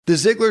The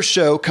Ziglar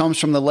Show comes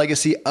from the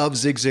legacy of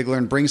Zig Ziglar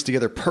and brings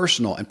together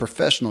personal and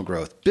professional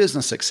growth,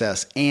 business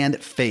success,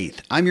 and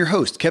faith. I'm your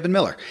host, Kevin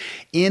Miller.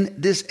 In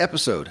this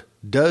episode,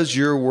 does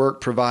your work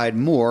provide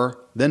more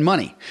than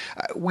money?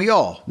 We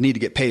all need to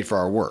get paid for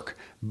our work.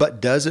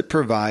 But does it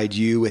provide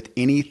you with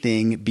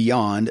anything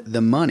beyond the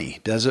money?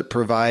 Does it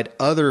provide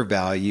other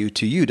value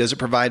to you? Does it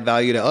provide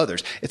value to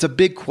others? It's a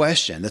big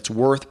question that's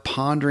worth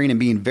pondering and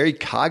being very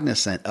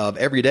cognizant of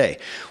every day.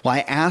 Well, I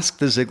ask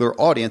the Ziglar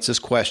audience this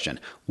question: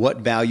 what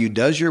value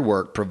does your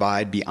work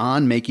provide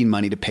beyond making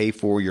money to pay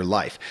for your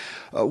life?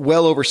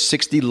 Well over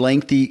 60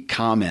 lengthy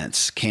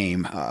comments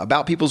came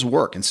about people's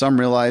work, and some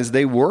realized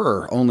they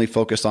were only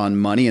focused on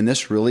money, and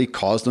this really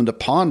caused them to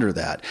ponder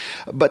that.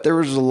 But there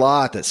was a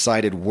lot that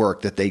cited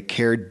work that they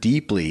cared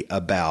deeply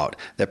about,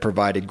 that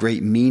provided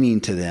great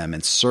meaning to them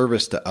and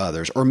service to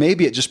others, or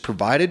maybe it just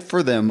provided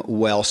for them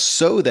well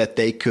so that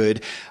they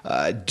could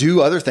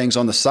do other things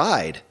on the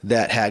side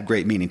that had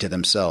great meaning to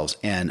themselves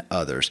and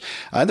others.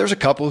 There's a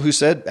couple who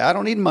said, I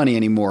don't need money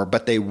anymore,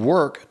 but they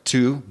work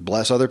to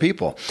bless other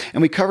people.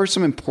 And we covered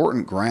some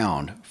important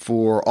ground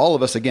for all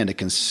of us, again, to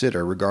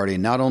consider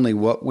regarding not only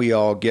what we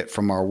all get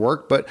from our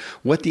work, but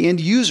what the end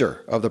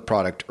user of the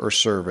product or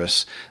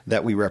service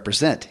that we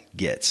represent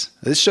gets.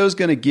 This show is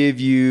going to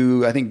give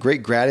you, I think,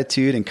 great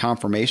gratitude and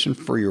confirmation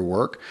for your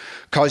work,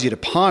 cause you to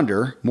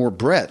ponder more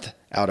breadth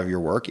out of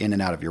your work, in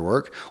and out of your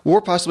work,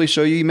 or possibly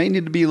show you may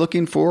need to be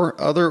looking for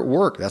other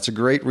work. That's a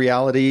great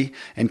reality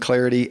and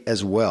clarity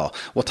as well.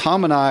 Well,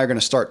 Tom and I are going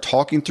to start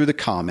talking through the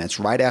comments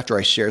right after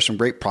I share some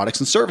great products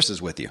and services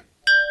with you.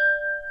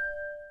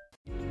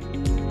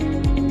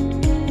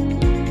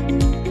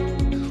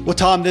 Well,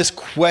 Tom, this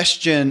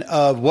question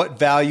of what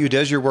value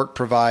does your work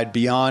provide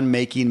beyond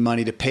making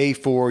money to pay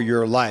for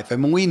your life? I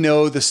mean, we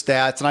know the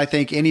stats, and I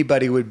think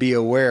anybody would be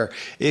aware.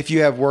 If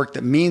you have work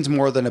that means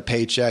more than a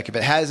paycheck, if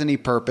it has any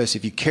purpose,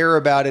 if you care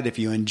about it, if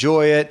you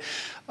enjoy it,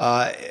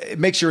 it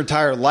makes your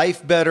entire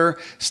life better.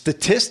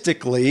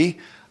 Statistically,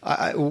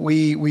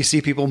 we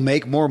see people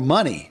make more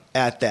money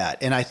at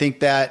that. And I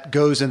think that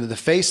goes into the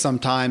face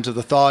sometimes of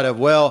the thought of,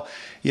 well,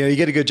 you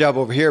get a good job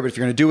over here, but if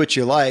you're going to do what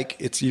you like,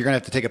 you're going to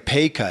have to take a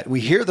pay cut. We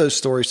hear those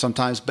stories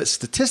sometimes, but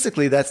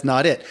statistically, that's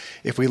not it.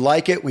 If we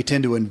like it, we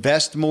tend to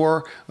invest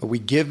more, we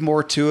give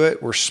more to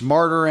it, we're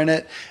smarter in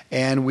it,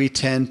 and we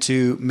tend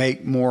to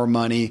make more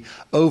money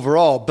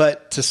overall.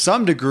 But to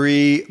some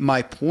degree,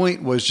 my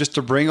point was just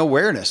to bring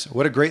awareness.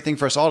 What a great thing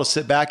for us all to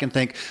sit back and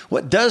think,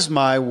 what does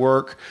my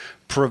work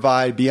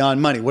provide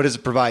beyond money? What does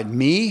it provide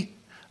me,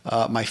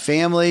 my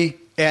family,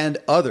 and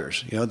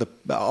others?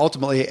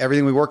 Ultimately,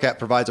 everything we work at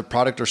provides a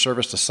product or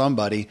service to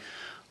somebody.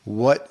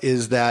 What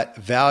is that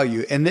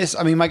value? And this,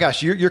 I mean, my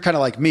gosh, you're kind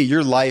of like me.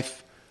 Your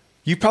life,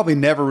 you've probably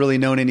never really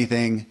known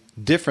anything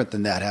different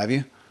than that, have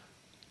you?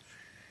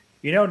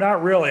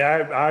 Not really.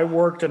 I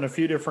worked in a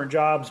few different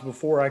jobs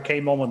before I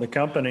came on with the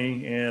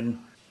company, and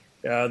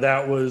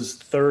that was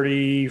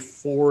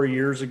 34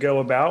 years ago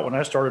about when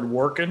I started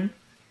working.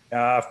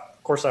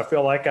 Of course, I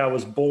feel like I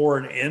was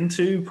born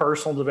into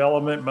personal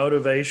development,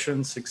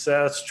 motivation,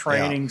 success,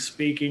 training,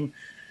 speaking,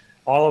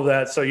 all of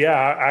that. So,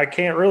 I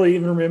can't really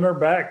even remember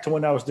back to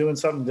when I was doing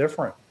something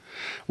different.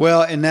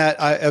 Well, and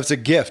it was a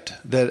gift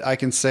that I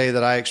can say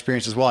that I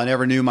experienced as well. I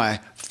never knew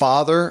my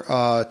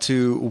father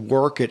to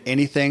work at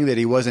anything that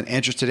he wasn't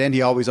interested in.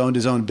 He always owned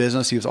his own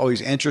business. He was always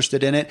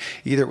interested in it.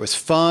 Either it was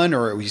fun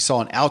or he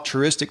saw an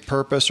altruistic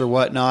purpose or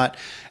whatnot.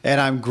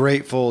 And I'm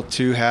grateful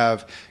to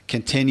have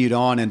continued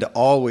on and to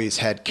always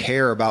had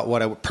care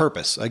about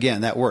purpose.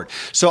 Again, that word.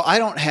 So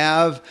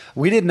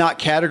we did not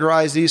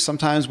categorize these.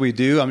 Sometimes we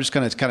do. I'm just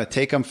going to kind of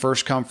take them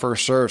first come,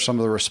 first serve, some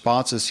of the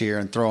responses here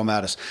and throw them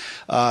at us.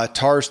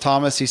 Tars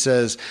Thomas, he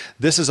says,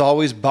 this has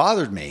always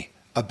bothered me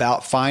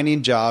about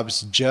finding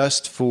jobs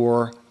just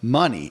for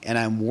money. And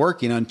I'm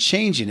working on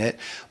changing it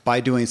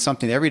by doing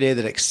something every day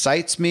that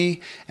excites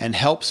me and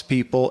helps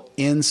people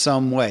in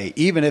some way,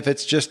 even if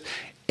it's just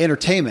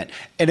entertainment.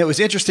 And it was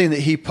interesting that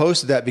he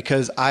posted that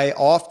because I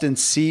often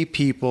see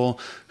people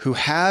who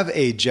have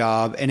a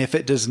job, and if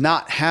it does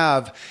not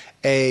have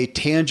a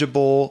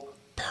tangible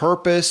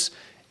purpose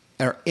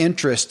or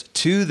interest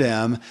to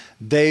them,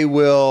 they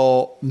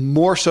will,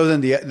 more so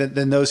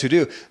than those who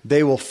do,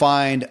 they will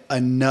find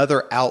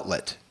another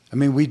outlet. I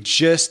mean, we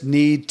just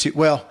need to,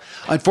 well,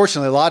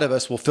 unfortunately, a lot of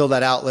us will fill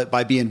that outlet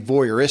by being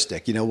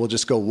voyeuristic. We'll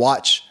just go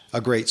watch a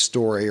great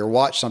story or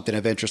watch something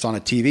of interest on a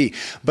TV.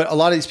 But a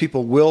lot of these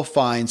people will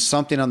find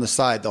something on the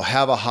side. They'll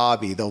have a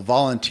hobby. They'll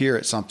volunteer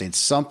at something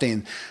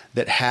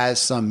that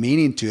has some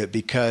meaning to it,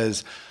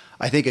 because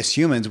I think as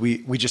humans,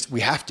 we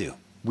have to.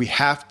 We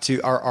have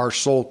to, our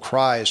soul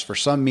cries for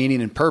some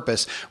meaning and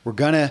purpose. If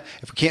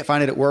we can't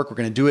find it at work, we're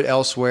going to do it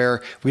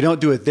elsewhere. If we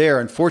don't do it there,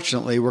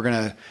 unfortunately, we're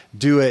going to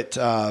do it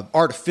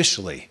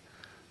artificially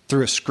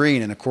through a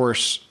screen. And of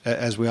course,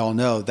 as we all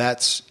know,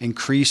 that's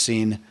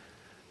increasing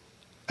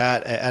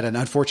at an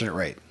unfortunate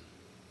rate.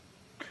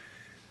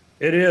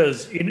 It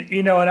is,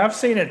 and I've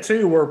seen it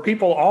too, where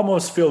people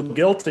almost feel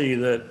guilty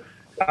that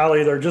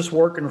they're just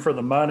working for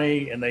the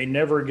money and they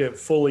never get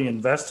fully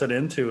invested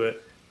into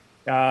it.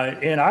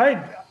 And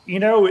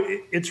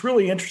it's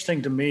really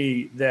interesting to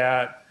me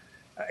that,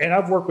 and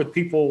I've worked with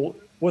people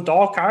with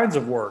all kinds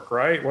of work,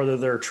 right? Whether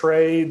they're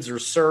trades or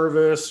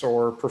service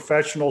or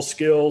professional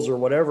skills or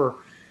whatever.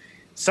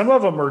 Some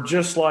of them are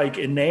just like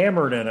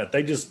enamored in it.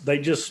 They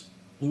just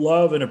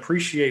love and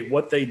appreciate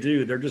what they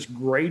do. They're just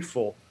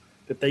grateful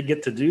that they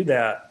get to do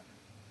that.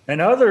 And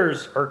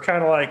others are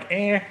kind of like,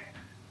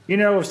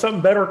 if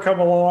something better come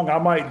along, I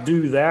might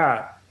do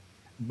that.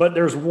 But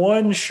there's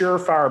one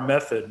surefire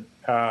method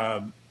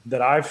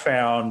that I've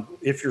found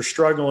if you're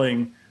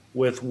struggling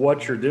with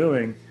what you're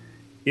doing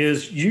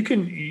is you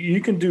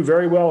can do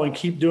very well and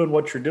keep doing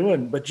what you're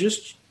doing, but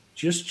just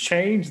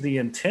change the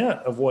intent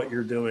of what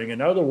you're doing.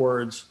 In other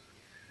words,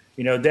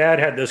 Dad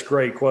had this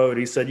great quote.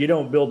 He said, "You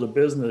don't build a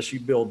business, you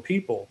build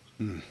people,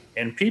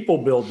 and people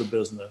build the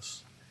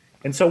business."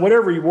 And so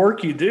whatever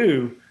work you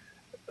do,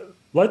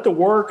 let the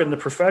work and the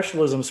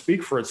professionalism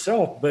speak for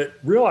itself, but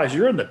realize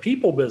you're in the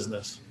people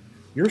business.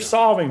 You're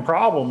solving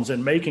problems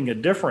and making a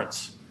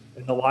difference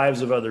in the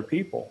lives of other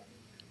people.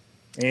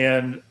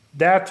 And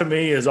that to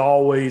me has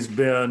always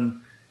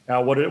been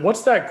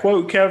what's that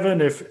quote,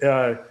 Kevin?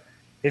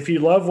 If you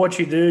love what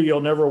you do, you'll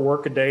never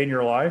work a day in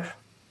your life.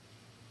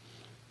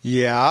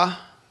 Yeah.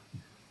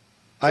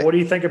 What do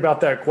you think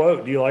about that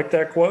quote? Do you like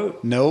that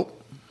quote? Nope.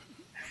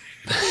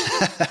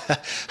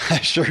 I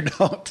sure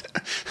don't.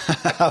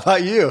 How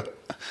about you?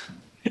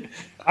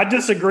 I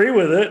disagree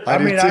with it. I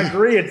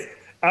agree.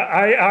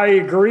 I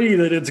agree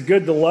that it's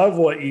good to love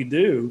what you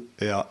do.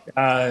 Yeah.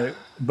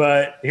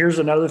 But here's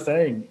another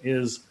thing: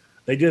 is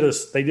they did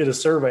a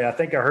survey. I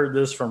think I heard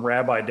this from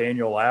Rabbi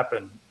Daniel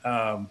Lapin,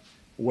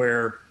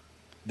 where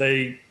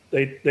they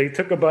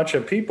took a bunch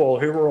of people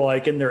who were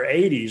like in their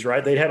 80s,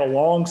 right? They'd had a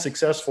long,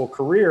 successful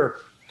career,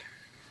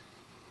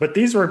 but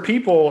these were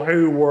people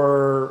who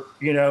were,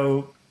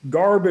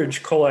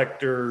 garbage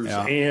collectors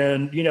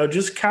and,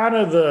 just kind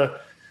of the,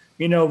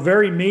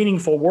 very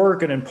meaningful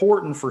work and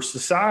important for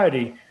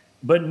society,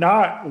 but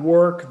not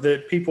work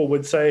that people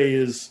would say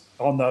is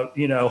on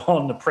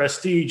the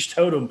prestige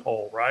totem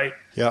pole, right?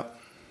 Yeah.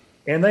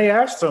 And they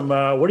asked them,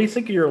 what do you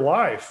think of your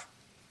life?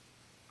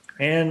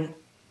 And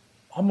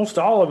almost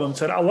all of them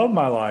said, I love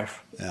my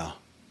life. Yeah.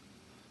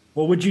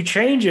 Well, would you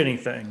change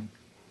anything?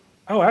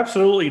 Oh,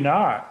 absolutely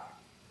not.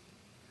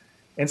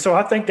 And so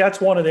I think that's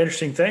one of the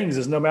interesting things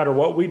is no matter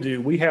what we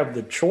do, we have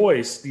the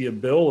choice, the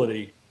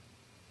ability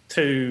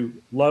to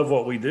love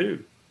what we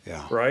do,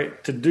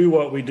 right? To do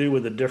what we do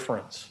with a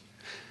difference.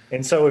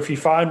 And so if you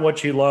find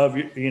what you love,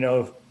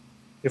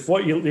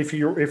 if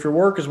your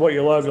work is what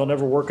you love, you'll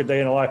never work a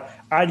day in a life.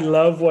 I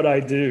love what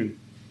I do.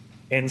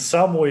 And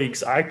some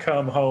weeks I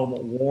come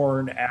home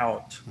worn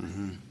out.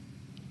 Mm-hmm.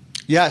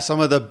 Yeah, some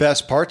of the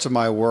best parts of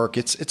my work,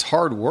 it's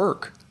hard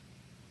work.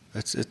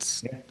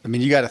 I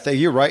mean, you got to think.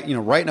 You're right.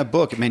 Writing a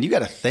book, man, you got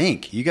to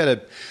think.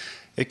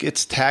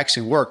 It's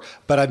taxing work.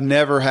 But I've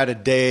never had a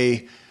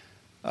day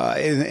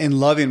in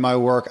loving my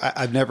work.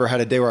 I've never had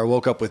a day where I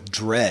woke up with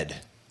dread.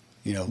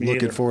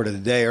 Looking forward to the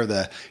day or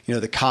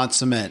the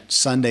consummate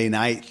Sunday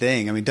night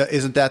thing. I mean,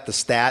 isn't that the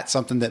stat?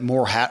 Something that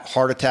more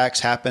heart attacks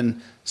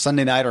happen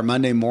Sunday night or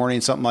Monday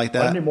morning, something like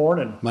that.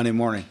 Monday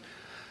morning.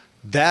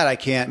 That I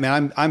can't.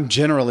 Man, I'm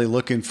generally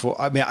looking for.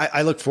 I mean,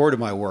 I look forward to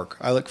my work.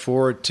 I look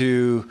forward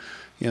to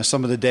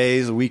some of the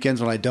days, the weekends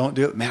when I don't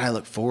do it. Man, I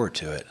look forward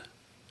to it.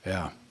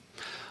 Yeah.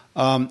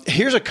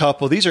 Here's a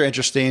couple. These are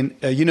interesting.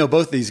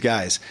 Both these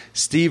guys.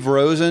 Steve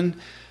Rosen.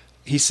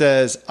 He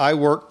says, I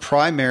work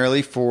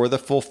primarily for the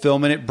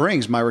fulfillment it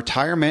brings. My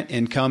retirement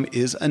income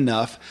is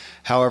enough.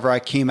 However, I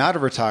came out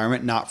of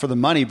retirement not for the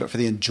money, but for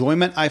the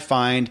enjoyment I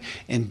find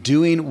in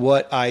doing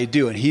what I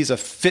do. And he's a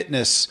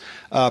fitness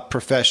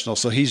professional,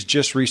 so he's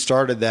just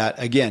restarted that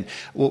again.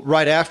 Well,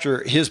 right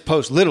after his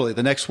post, literally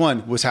the next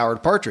one was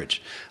Howard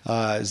Partridge,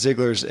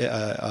 Ziglar's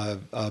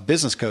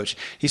business coach.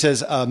 He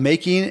says,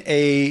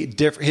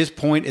 his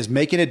point is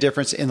making a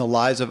difference in the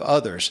lives of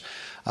others.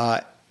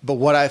 But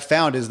what I've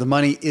found is the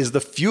money is the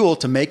fuel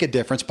to make a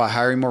difference by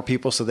hiring more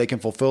people so they can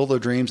fulfill their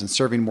dreams and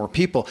serving more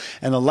people.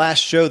 And the last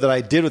show that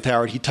I did with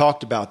Howard, he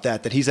talked about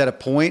that he's at a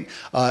point,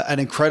 an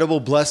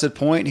incredible, blessed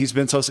point. He's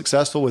been so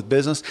successful with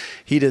business.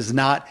 He does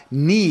not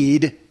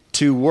need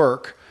to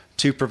work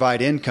to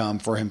provide income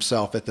for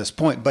himself at this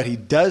point, but he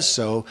does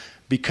so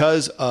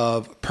because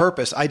of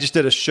purpose. I just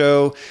did a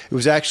show. It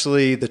was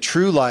actually the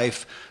True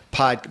Life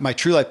my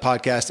True Life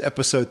podcast,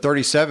 episode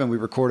 37, we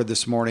recorded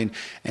this morning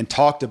and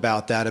talked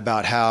about that,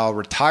 about how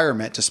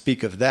retirement, to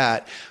speak of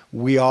that,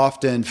 we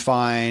often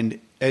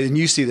find, and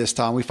you see this,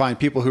 Tom, we find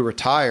people who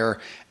retire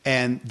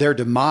and their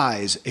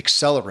demise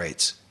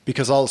accelerates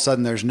because all of a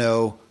sudden there's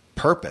no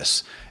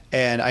purpose.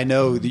 And I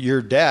know that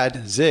your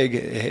dad,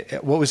 Zig,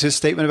 what was his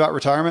statement about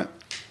retirement?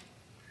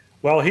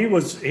 Well, he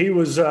was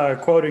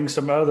quoting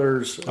some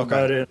others,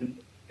 but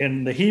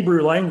in the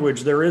Hebrew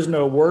language, there is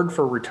no word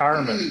for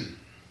retirement.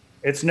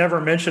 It's never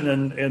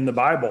mentioned in the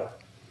Bible.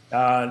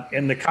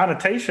 And the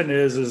connotation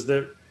is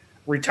that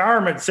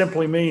retirement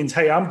simply means,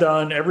 hey, I'm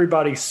done.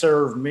 Everybody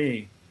serve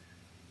me.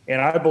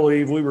 And I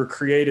believe we were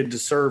created to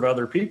serve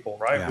other people,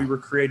 right? Yeah. We were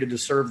created to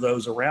serve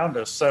those around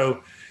us.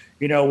 So,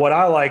 what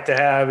I like to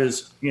have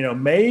is,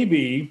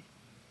 maybe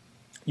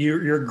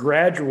you're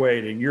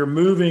graduating, you're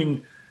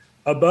moving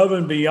above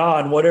and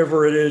beyond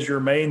whatever it is your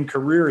main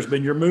career has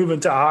been. You're moving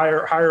to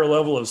a higher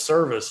level of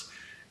service.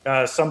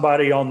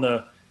 Somebody on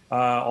the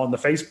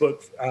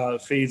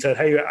Facebook feed said,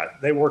 hey,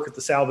 they work at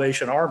the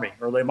Salvation Army,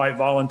 or they might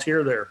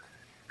volunteer there.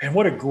 And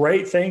what a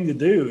great thing to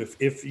do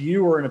if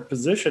you are in a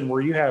position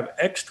where you have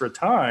extra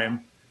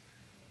time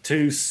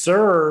to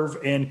serve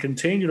and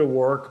continue to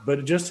work,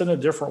 but just in a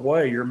different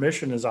way. Your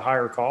mission is a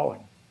higher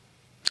calling.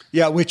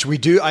 Yeah, which we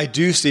do. I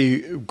do see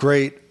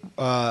great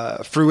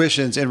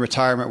fruitions in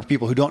retirement with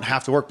people who don't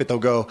have to work, but they'll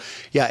go,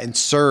 and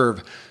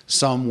serve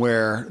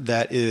somewhere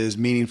that is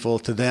meaningful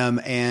to them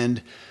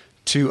and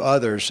to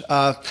others.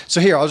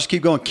 So here, I'll just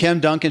keep going. Kim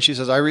Duncan, she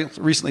says, I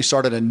recently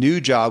started a new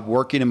job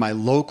working in my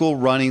local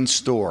running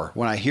store.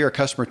 When I hear a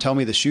customer tell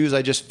me the shoes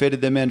I just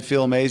fitted them in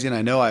feel amazing,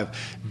 I know I've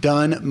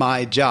done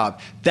my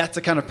job. That's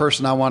the kind of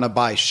person I want to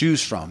buy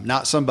shoes from,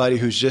 not somebody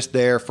who's just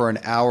there for an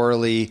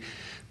hourly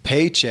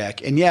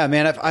paycheck. And yeah,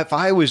 man, if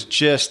I was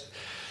just,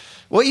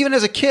 well, even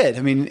as a kid,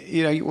 I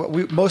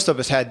mean, most of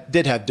us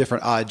did have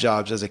different odd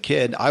jobs as a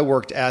kid. I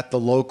worked at the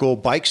local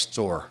bike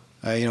store.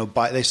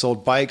 They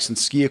sold bikes and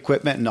ski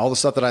equipment and all the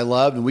stuff that I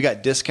loved, and we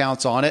got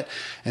discounts on it.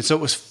 And so it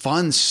was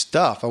fun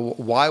stuff.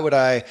 Why would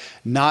I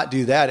not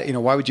do that?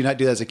 Why would you not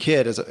do that as a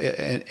kid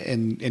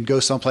and go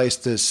someplace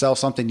to sell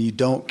something you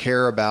don't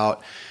care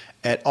about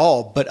at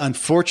all? But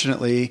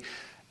unfortunately,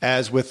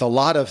 as with a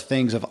lot of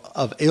things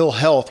of ill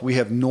health, we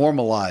have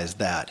normalized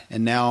that.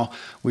 And now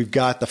we've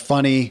got the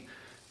funny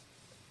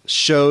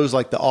shows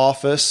like The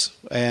Office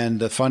and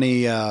the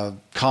funny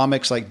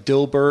comics like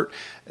Dilbert.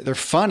 They're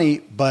funny,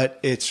 but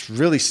it's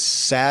really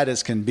sad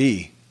as can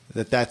be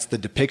that's the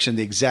depiction,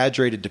 the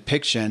exaggerated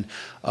depiction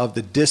of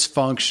the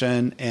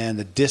dysfunction and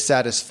the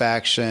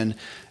dissatisfaction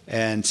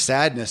and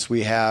sadness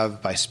we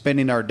have by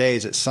spending our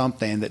days at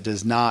something that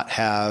does not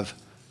have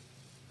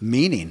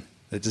meaning,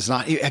 that does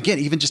not, again,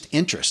 even just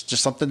interest,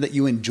 just something that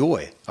you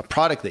enjoy, a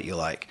product that you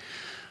like.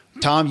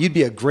 Tom, you'd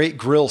be a great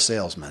grill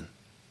salesman.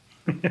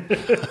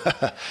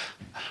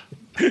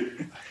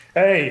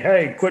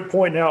 Hey, quit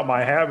pointing out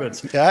my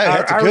habits. Yeah,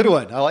 that's a good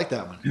one. I like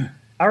that one.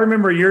 I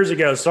remember years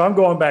ago, so I'm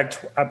going back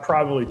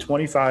probably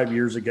 25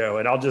 years ago,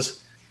 and I'll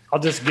just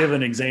give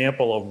an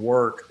example of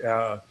work.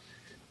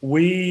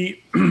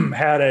 We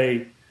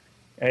had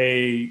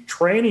a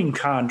training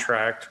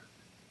contract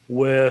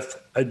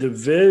with a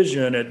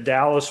division at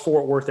Dallas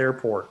Fort Worth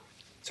Airport.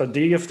 So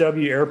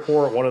DFW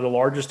Airport, one of the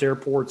largest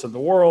airports in the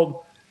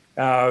world.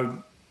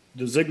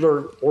 The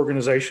Ziegler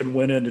organization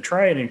went in to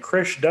train, and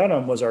Chris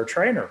Dunham was our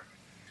trainer.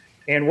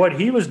 And what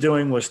he was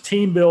doing was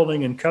team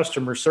building and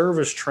customer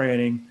service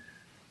training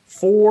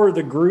for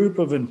the group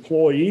of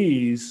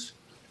employees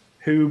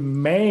who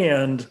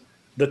manned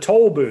the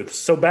toll booths.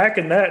 So back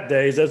in that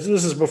days, this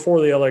is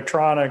before the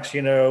electronics,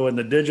 and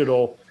the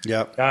digital.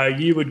 Yep.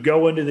 You would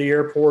go into the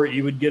airport,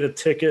 you would get a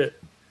ticket,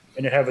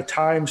 and it have a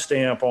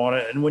timestamp on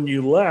it. And when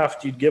you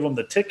left, you'd give them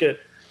the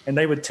ticket, and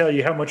they would tell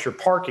you how much your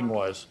parking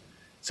was.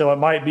 So it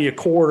might be a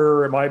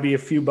quarter, it might be a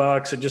few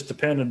bucks. It just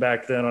depended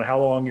back then on how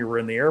long you were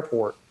in the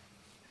airport.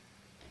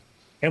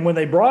 And when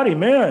they brought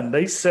him in,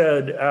 they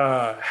said,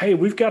 hey,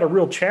 we've got a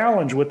real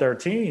challenge with our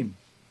team.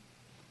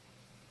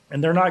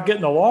 And they're not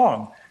getting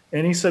along.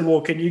 And he said,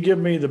 well, can you give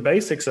me the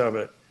basics of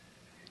it?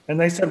 And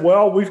they said,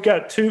 well, we've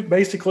got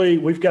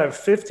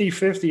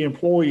 50-50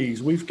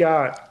 employees. We've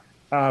got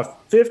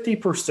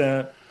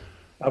 50%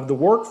 of the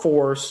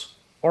workforce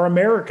are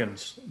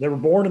Americans. They were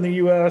born in the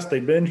U.S.,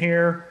 they've been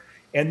here.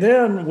 And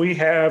then we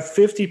have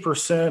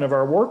 50% of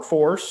our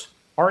workforce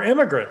are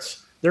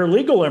immigrants. They're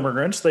legal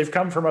immigrants. They've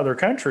come from other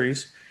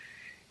countries.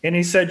 And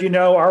he said,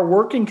 our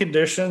working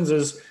conditions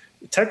is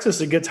Texas,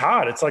 it gets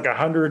hot. It's like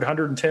 100,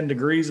 110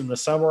 degrees in the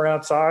summer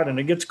outside, and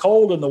it gets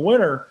cold in the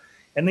winter.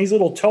 And these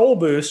little toll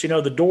booths,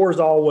 the door's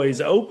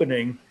always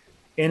opening,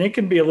 and it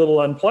can be a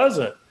little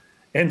unpleasant.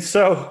 And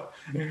so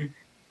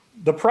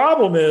the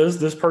problem is,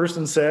 this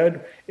person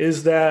said,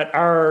 is that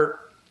our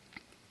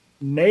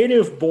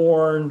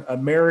native-born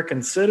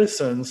American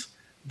citizens,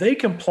 they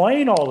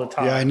complain all the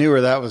time. Yeah, I knew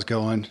where that was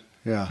going.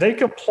 Yeah. They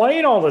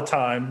complain all the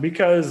time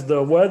because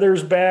the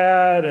weather's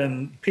bad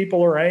and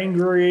people are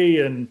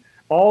angry and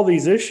all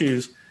these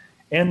issues.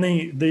 And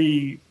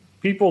the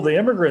people, the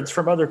immigrants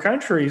from other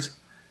countries,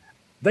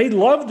 they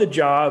love the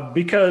job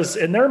because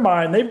in their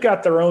mind, they've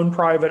got their own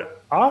private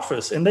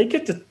office and they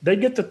get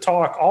to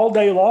talk all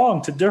day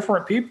long to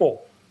different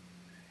people.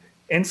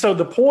 And so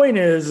the point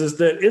is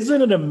that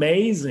isn't it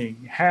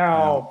amazing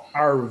how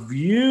our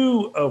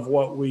view of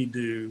what we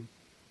do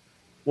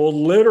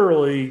will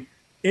literally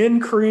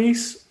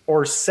increase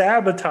or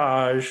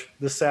sabotage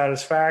the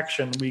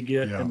satisfaction we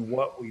get in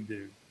what we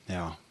do.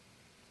 Yeah.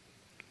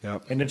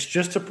 Yep. And it's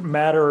just a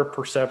matter of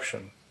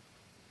perception.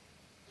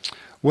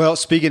 Well,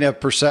 speaking of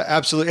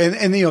absolutely.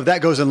 And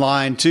that goes in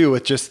line too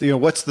with just,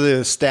 what's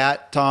the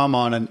stat, Tom,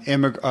 on an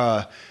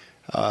immigrants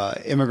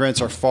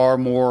are far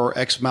more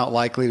X amount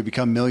likely to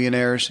become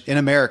millionaires in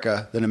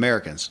America than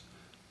Americans.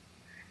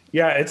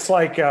 Yeah, it's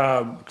like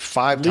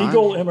 5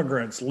 legal times?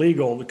 immigrants,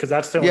 legal, because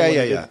that's the only Yeah, one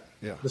yeah, to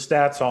yeah. get the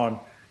stats on.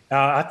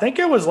 I think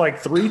it was like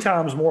 3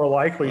 times more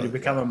likely to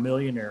become a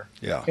millionaire.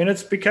 Yeah. And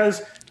it's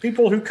because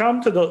people who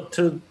come to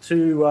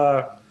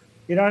the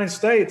United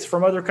States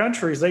from other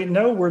countries, they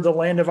know we're the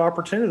land of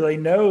opportunity. They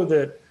know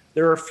that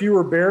there are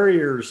fewer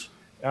barriers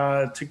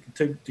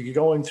to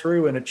going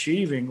through and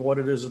achieving what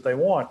it is that they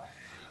want.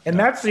 And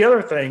that's the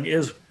other thing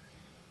is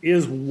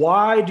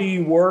why do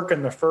you work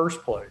in the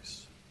first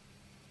place?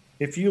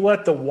 If you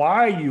let the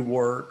why you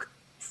work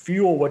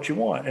fuel what you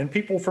want, and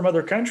people from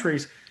other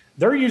countries,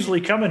 they're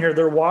usually coming here.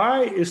 Their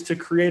why is to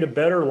create a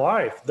better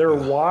life. Their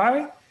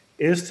why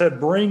is to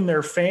bring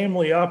their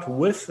family up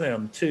with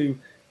them, to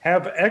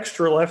have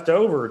extra left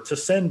over to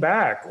send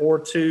back, or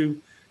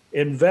to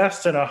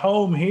invest in a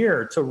home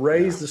here, to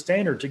raise the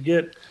standard, to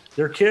get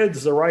their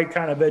kids the right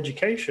kind of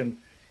education.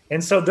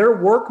 And so their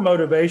work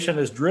motivation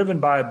is driven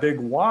by a big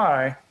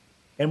why.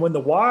 And when the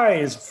why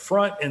is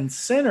front and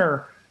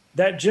center,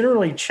 that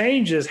generally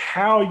changes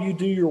how you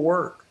do your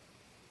work.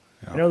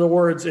 Yeah. In other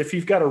words, if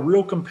you've got a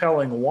real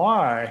compelling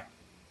why,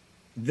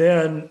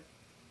 then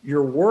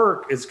your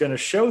work is going to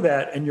show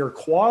that, and your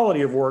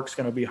quality of work is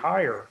going to be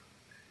higher.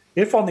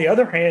 If, on the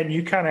other hand,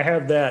 you kind of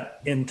have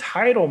that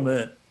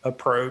entitlement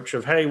approach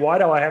of, hey, why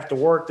do I have to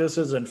work? This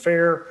isn't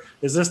fair.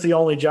 Is this the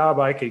only job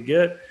I could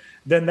get?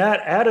 Then that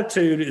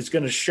attitude is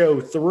going to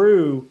show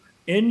through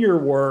in your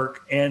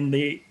work, and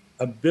the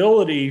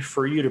ability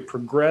for you to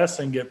progress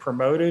and get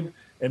promoted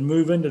and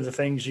move into the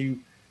things you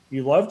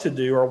love to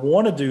do or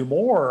want to do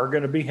more are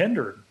going to be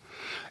hindered.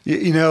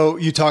 You know,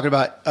 talking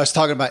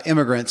about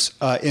immigrants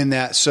in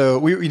that. So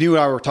we knew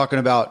I were talking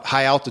about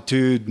high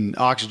altitude and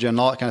oxygen and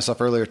all that kind of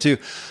stuff earlier too.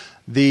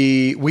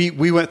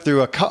 We went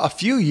through a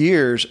few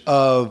years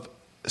of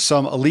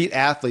some elite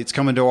athletes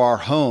coming to our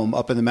home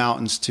up in the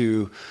mountains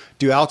to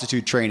do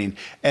altitude training,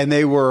 and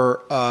they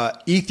were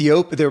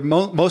Ethiopia. They were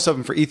most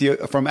of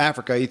them from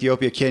Africa,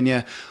 Ethiopia,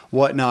 Kenya,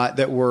 whatnot,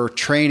 that were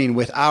training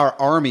with our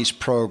Army's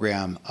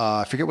program.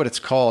 I forget what it's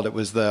called. It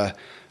was the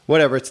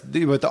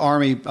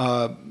Army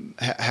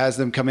has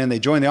them come in. They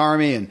join the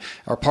Army and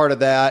are part of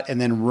that, and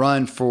then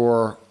run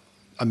for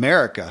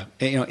America,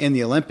 in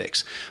the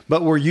Olympics.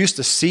 But we're used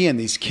to seeing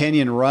these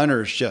Kenyan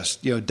runners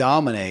just,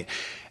 dominate.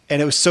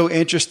 And it was so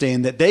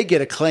interesting that they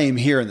get acclaim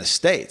here in the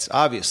States,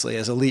 obviously,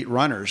 as elite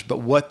runners. But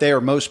what they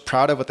are most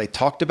proud of, what they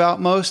talked about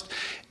most,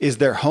 is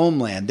their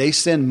homeland. They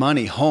send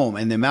money home,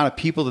 and the amount of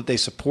people that they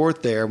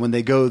support there when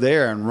they go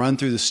there and run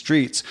through the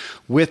streets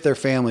with their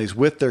families,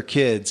 with their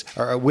kids,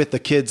 or with the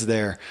kids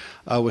there,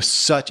 was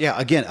such,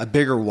 again, a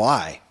bigger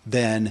why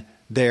than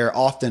their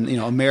often,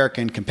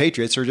 American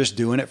compatriots are just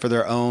doing it for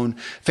their own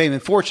fame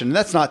and fortune. And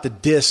that's not to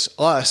diss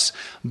us,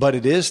 but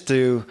it is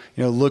to,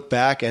 look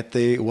back at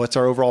what's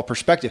our overall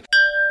perspective.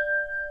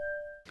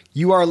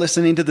 You are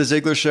listening to The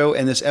Ziglar Show,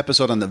 and this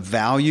episode on the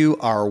value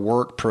our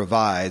work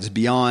provides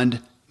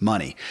beyond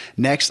money.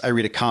 Next, I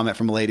read a comment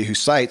from a lady who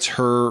cites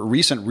her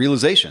recent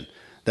realization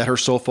that her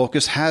sole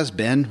focus has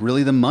been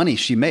really the money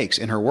she makes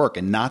in her work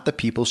and not the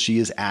people she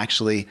is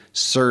actually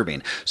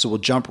serving. So we'll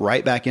jump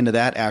right back into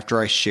that after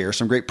I share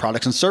some great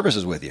products and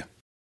services with you.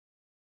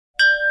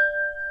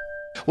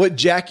 What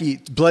Jackie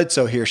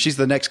Bledsoe here, she's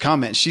the next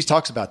comment. She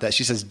talks about that.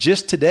 She says,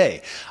 just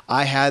today,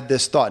 I had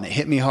this thought and it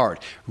hit me hard.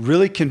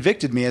 Really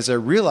convicted me as I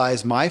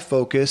realized my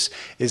focus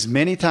is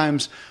many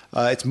times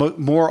it's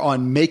more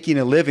on making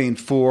a living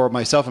for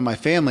myself and my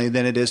family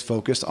than it is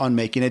focused on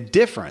making a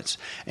difference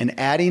and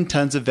adding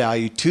tons of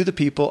value to the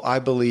people I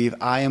believe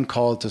I am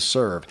called to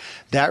serve.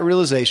 That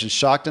realization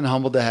shocked and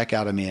humbled the heck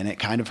out of me, and it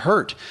kind of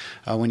hurt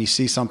when you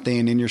see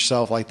something in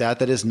yourself like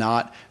that is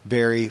not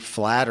very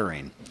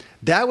flattering.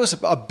 That was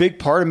a big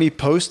part of me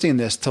posting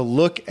this, to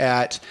look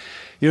at,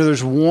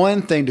 there's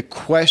one thing to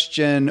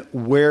question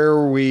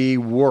where we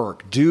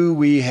work. Do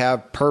we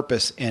have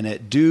purpose in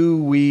it?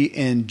 Do we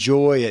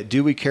enjoy it?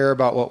 Do we care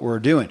about what we're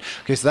doing?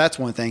 Okay, so that's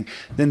one thing.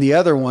 Then the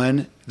other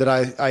one that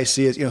I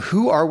see is,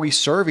 who are we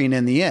serving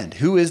in the end?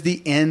 Who is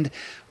the end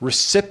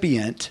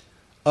recipient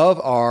of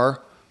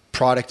our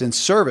product and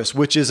service,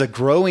 which is a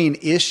growing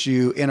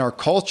issue in our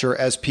culture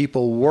as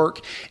people work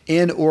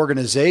in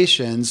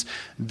organizations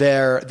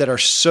that are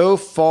so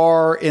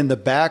far in the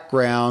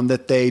background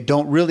that they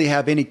don't really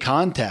have any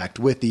contact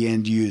with the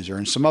end user.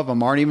 And some of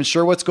them aren't even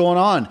sure what's going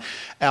on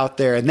out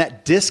there. And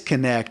that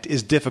disconnect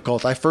is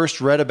difficult. I first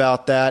read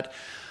about that.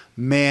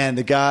 Man,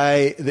 the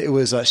guy, it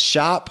was a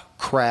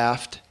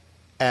Shopcraft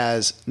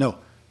as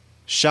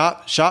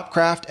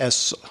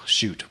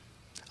shoot.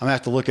 I'm gonna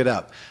have to look it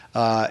up.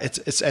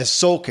 It's as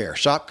Soul Care.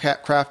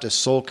 Shopcraft as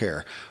Soul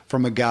Care,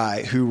 from a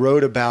guy who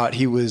wrote about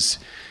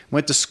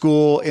went to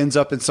school, ends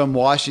up in some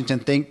Washington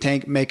think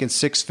tank making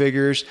 6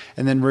 figures,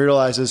 and then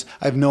realizes,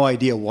 I have no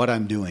idea what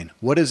I'm doing.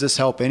 What does this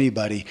help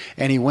anybody?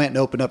 And he went and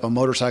opened up a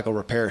motorcycle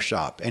repair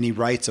shop, and he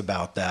writes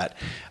about that.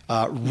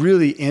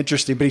 Really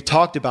interesting. But he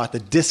talked about the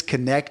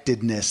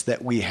disconnectedness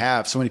that we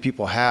have, so many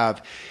people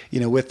have,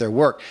 with their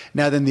work.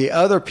 Now, then the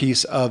other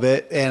piece of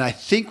it, and I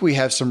think we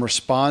have some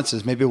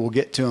responses, maybe we'll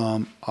get to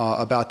them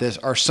about this,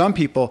 are some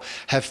people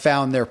have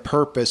found their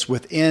purpose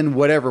within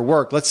whatever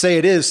work. Let's say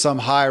it is some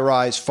high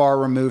rise, far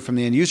removed from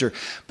the end user,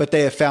 but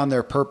they have found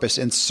their purpose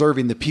in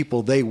serving the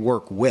people they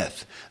work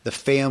with, the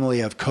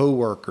family of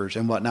coworkers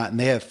and whatnot, and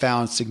they have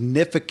found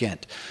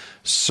significant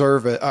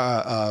service,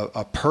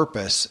 a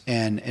purpose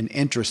and an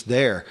interest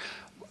there.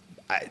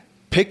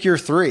 Pick your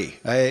three.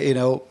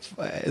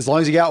 As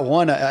long as you got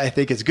one, I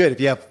think it's good.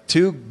 If you have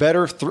two,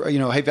 better. If you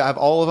have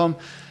all of them,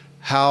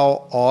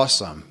 how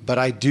awesome. But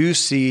I do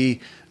see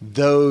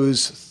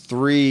those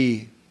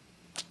three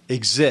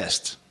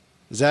exist.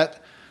 Is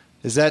that?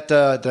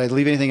 Did I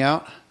leave anything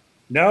out?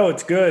 No,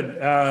 it's good.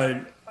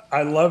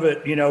 I love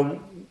it.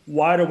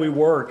 Why do we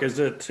work? Is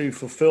it to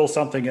fulfill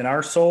something in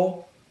our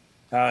soul?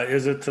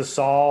 Is it to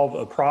solve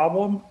a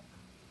problem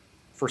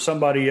for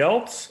somebody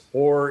else?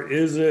 Or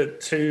is it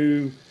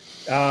to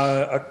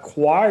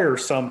acquire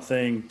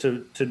something,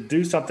 to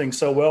do something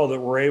so well that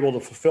we're able to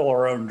fulfill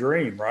our own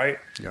dream, right?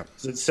 Yep.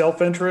 Is it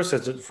self-interest?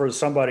 Is it for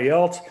somebody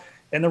else?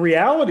 And the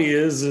reality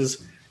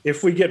is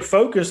if we get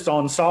focused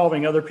on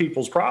solving other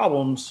people's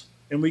problems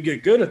and we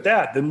get good at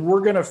that, then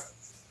we're gonna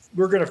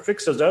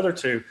fix those other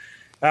two.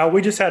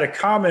 We just had a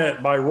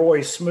comment by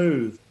Roy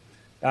Smooth,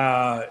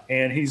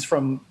 and he's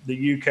from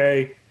the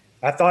UK.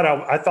 I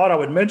thought I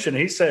would mention.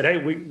 He said, "Hey,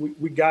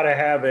 we got to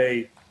have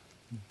a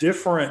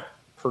different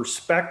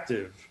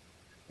perspective."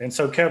 And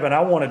so, Kevin,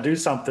 I want to do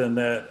something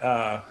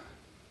that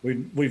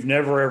we've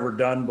never ever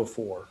done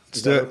before.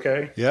 Is that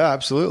okay? Yeah,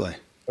 absolutely.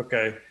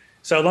 Okay.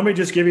 So let me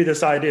just give you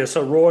this idea.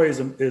 So Roy is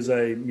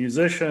a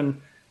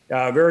musician,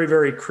 very,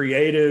 very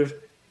creative,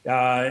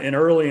 and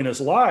early in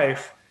his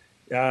life,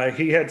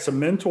 he had some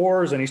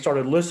mentors and he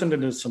started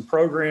listening to some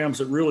programs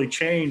that really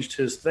changed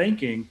his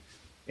thinking.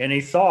 And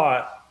he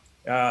thought,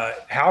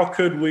 how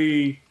could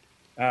we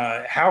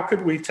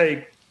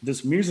take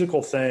this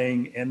musical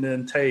thing and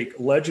then take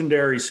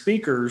legendary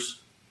speakers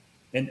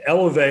and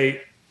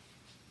elevate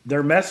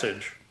their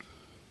message?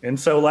 And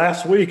so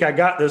last week I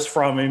got this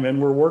from him and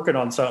we're working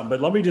on something,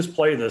 but let me just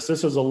play this.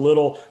 This is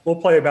we'll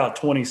play about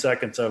 20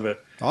 seconds of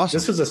it. Awesome.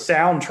 This is a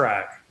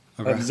soundtrack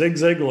of Zig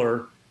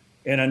Ziglar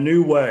in a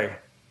new way.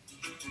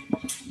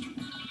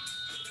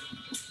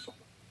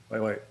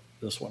 Wait,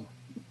 this one.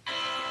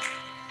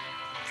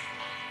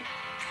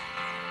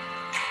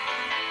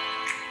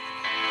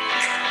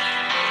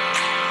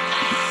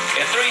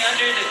 In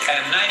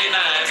 399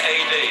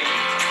 AD,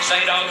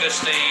 St.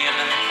 Augustine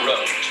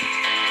wrote,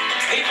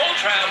 "People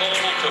travel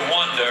to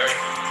wonder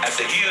at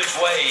the huge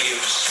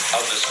waves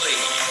of the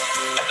sea,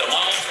 at the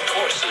long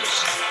courses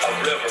of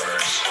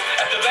rivers,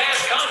 at the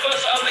vast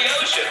compass of the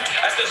ocean,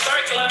 at the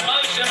circular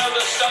motion of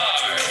the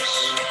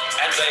stars,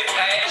 and they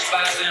pass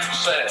by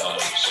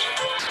themselves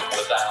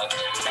without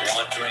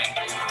wondering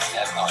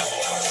at all."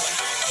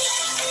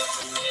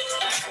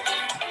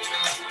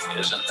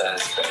 Isn't that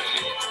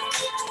crazy?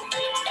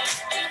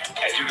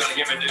 And you're going to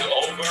hear me do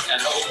over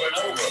and over and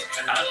over.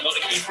 And I'm going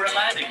to keep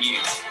reminding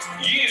you,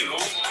 you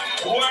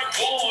weren't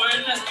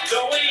born to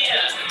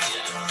win.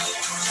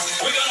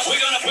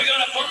 We're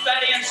gonna put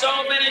that in so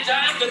many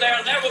times that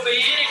there'll never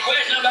be any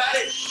question about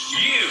it.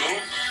 You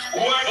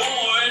were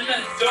born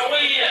to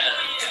win.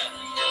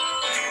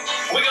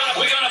 We're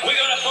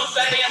gonna put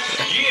that in.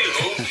 You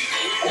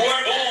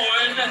were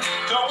born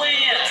to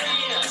win.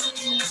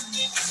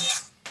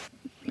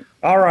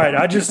 All right,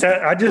 I just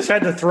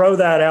had to throw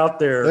that out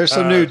there. There's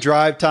some new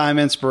drive time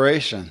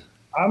inspiration.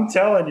 I'm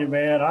telling you,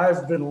 man,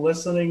 I've been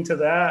listening to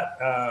that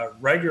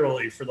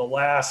regularly for the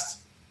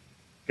last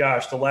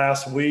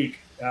week,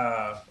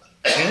 and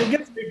it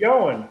gets me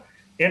going.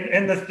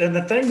 And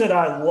the thing that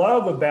I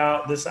love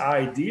about this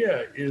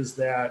idea is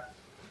that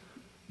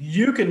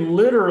you can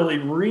literally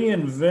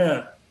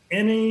reinvent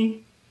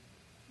any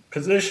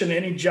position,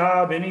 any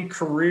job, any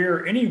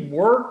career, any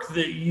work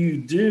that you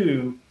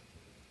do,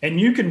 and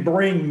you can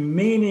bring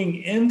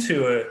meaning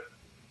into it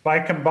by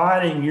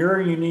combining your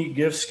unique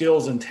gifts,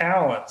 skills, and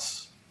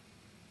talents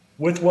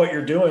with what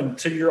you're doing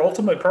to your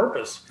ultimate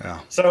purpose. Yeah.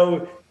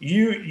 So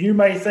you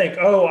may think,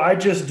 oh, I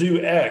just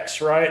do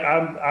X, right?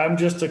 I'm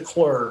just a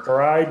clerk,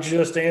 or I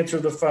just answer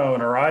the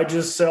phone, or I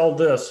just sell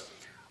this.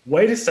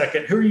 Wait a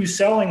second, who are you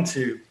selling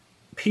to?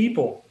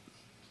 People.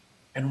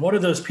 And what do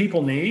those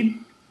people need?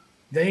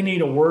 They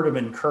need a word of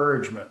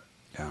encouragement.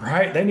 Yeah.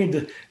 Right? They need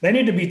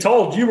to be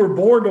told you were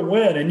born to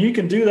win, and you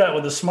can do that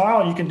with a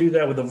smile. You can do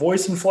that with a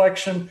voice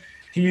inflection.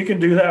 You can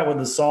do that with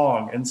a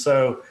song. And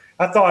so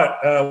I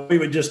thought we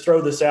would just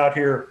throw this out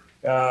here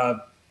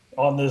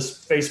on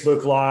this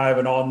Facebook Live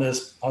and on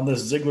this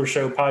Ziglar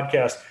Show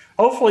podcast.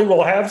 Hopefully,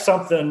 we'll have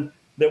something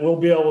that we'll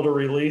be able to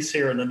release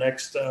here in the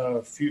next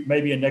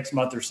maybe in next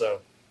month or so.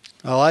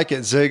 I like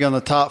it. Zig on the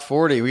top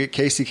 40. We get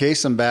Casey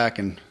Kasem back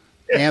and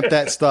amp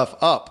that stuff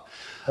up.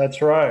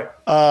 That's right.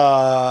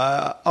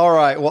 All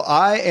right. Well,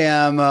 I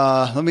am.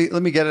 Let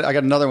me get it. I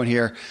got another one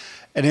here.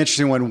 an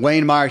interesting one.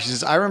 Wayne Myers, he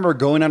says, I remember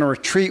going on a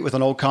retreat with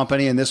an old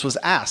company, and this was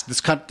asked,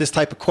 this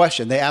type of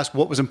question. They asked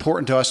what was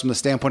important to us from the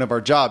standpoint of our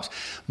jobs.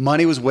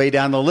 Money was way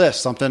down the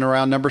list, something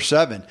around number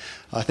 7.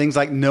 Things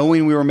like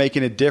knowing we were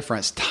making a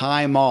difference,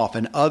 time off,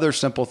 and other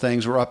simple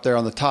things were up there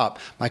on the top.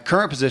 My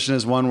current position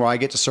is one where I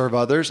get to serve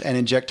others and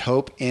inject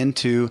hope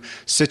into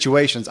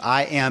situations.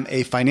 I am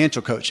a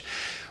financial coach.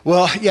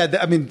 Well, yeah,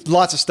 I mean,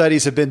 lots of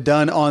studies have been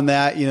done on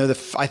that. You know,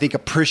 I think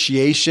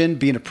appreciation,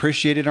 being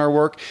appreciated in our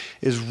work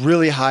is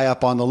really high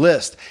up on the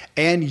list.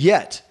 And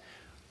yet,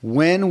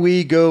 when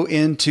we go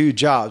into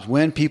jobs,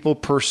 when people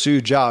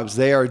pursue jobs,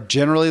 they are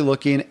generally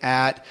looking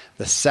at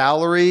the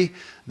salary,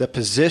 the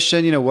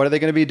position, you know, what are they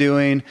going to be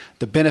doing,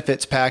 the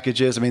benefits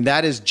packages. I mean,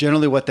 that is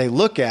generally what they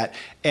look at.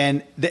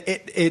 And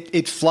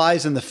it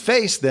flies in the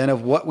face then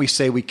of what we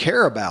say we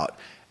care about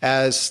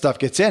as stuff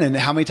gets in. And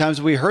how many times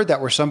have we heard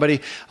that where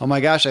somebody, oh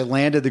my gosh, I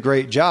landed the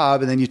great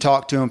job. And then you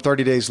talk to them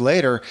 30 days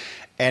later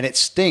and it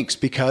stinks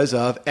because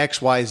of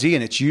X, Y, Z.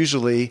 And it's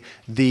usually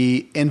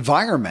the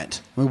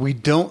environment. I mean, we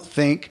don't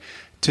think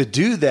to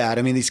do that.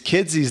 I mean, these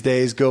kids these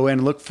days go in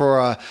and look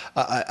for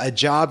a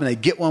job and they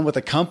get one with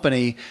a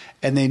company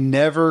and they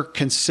never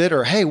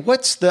consider, hey,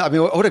 what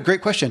a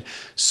great question.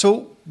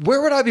 So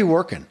where would I be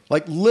working?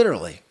 Like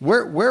literally,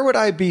 where would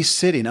I be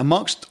sitting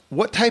amongst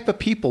what type of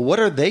people? What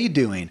are they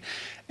doing?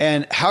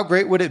 And how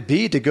great would it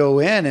be to go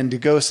in and to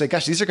go say,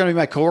 gosh, these are going to be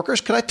my coworkers.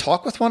 Could I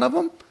talk with one of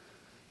them?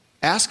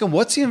 Ask them,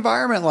 what's the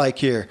environment like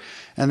here?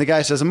 And the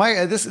guy says,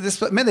 man,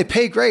 they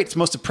pay great. It's the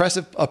most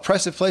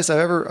oppressive place I've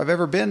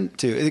ever been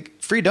to.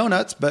 Free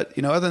donuts, but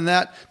other than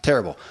that,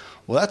 terrible.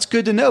 Well, that's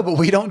good to know, but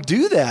we don't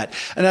do that.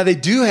 And now they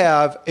do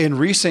have, in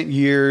recent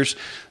years,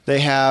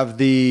 they have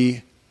the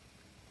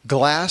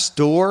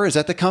Glassdoor. Is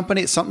that the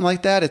company? It's something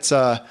like that. It's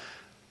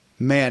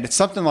it's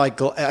something like,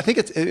 I think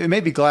it may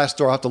be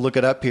Glassdoor. I'll have to look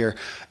it up here.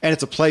 And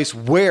it's a place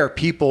where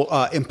people,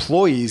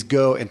 employees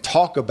go and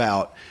talk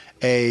about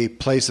a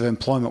place of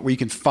employment where you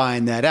can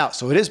find that out.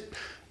 So it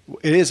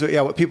is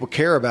what people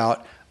care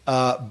about.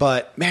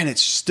 But man,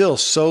 it's still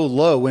so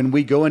low when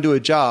we go into a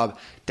job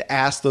to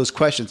ask those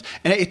questions.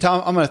 And hey,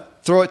 Tom, I'm going to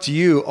throw it to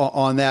you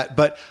on that.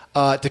 But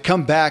to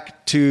come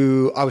back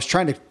to, I was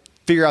trying to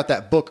figure out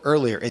that book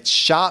earlier. It's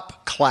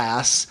Shop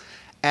Class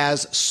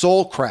as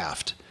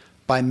Soulcraft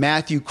by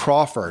Matthew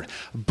Crawford.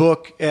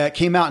 Book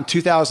came out in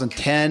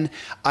 2010.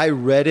 I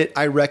read it.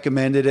 I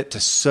recommended it to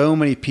so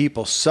many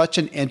people. Such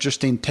an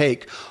interesting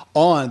take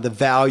on the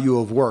value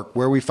of work,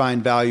 where we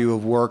find value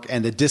of work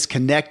and the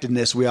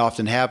disconnectedness we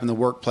often have in the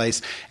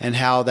workplace and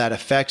how that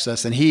affects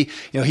us. And he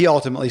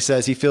ultimately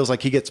says he feels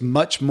like he gets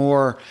much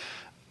more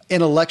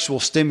intellectual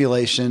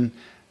stimulation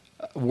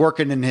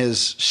working in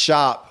his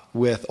shop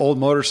with old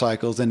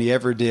motorcycles than he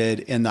ever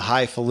did in the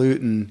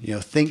highfalutin,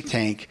 think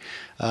tank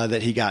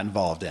that he got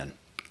involved in.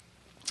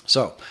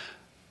 So,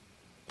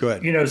 go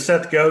ahead.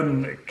 Seth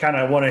Godin, kind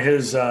of one of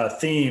his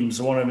themes,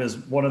 one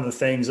of the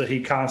things that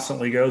he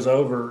constantly goes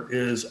over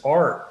is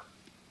art,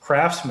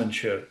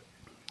 craftsmanship.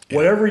 Yeah.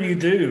 Whatever you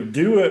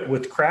do it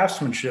with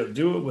craftsmanship,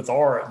 do it with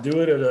art, do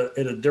it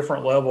at a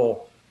different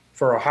level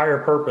for a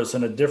higher purpose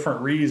and a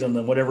different reason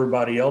than what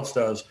everybody else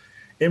does.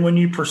 And when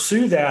you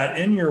pursue that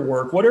in your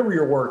work, whatever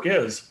your work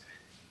is,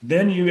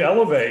 then you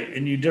elevate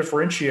and you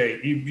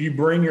differentiate. You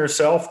bring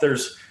yourself.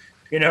 There's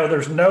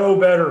no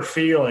better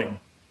feeling.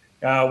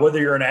 Whether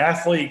you're an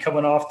athlete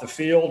coming off the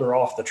field or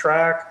off the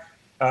track,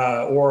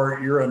 or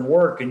you're in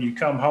work and you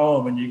come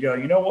home and you go,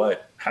 you know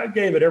what? I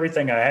gave it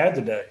everything I had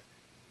today.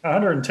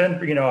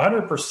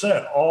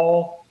 100%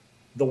 all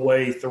the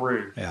way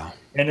through. Yeah.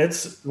 And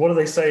it's, what do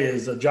they say,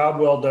 is a job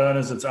well done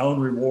is its own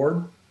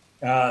reward.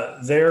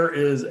 There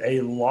is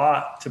a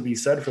lot to be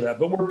said for that,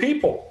 but we're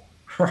people,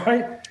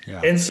 right?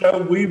 Yeah. And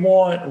so we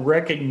want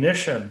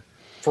recognition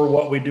for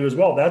what we do as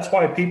well. That's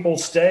why people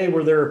stay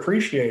where they're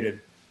appreciated.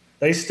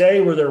 They stay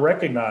where they're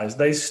recognized.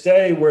 They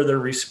stay where they're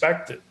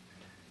respected.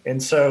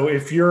 And so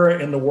if you're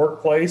in the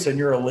workplace and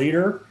you're a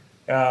leader,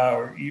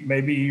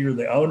 maybe you're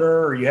the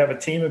owner or you have a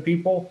team of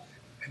people,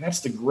 and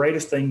that's the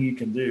greatest thing you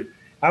can do.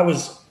 I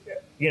was,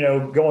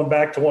 going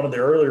back to one of the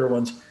earlier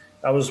ones,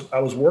 I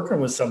was working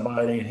with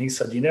somebody and he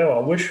said,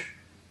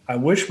 I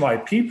wish my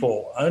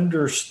people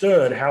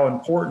understood how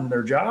important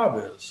their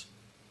job is.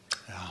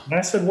 Yeah. And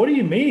I said, what do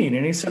you mean?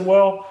 And he said,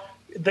 well,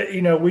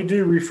 we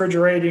do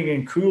refrigerating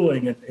and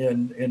cooling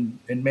in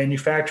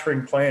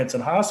manufacturing plants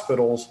and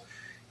hospitals,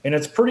 and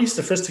it's pretty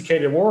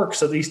sophisticated work.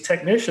 So these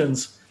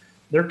technicians,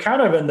 they're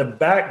kind of in the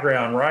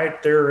background,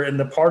 right? They're in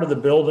the part of the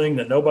building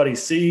that nobody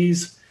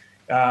sees,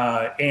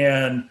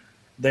 and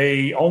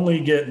they only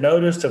get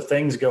noticed if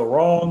things go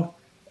wrong.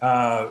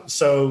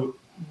 So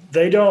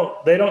they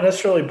don't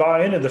necessarily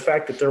buy into the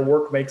fact that their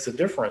work makes a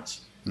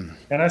difference. Mm.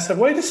 And I said,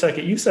 wait a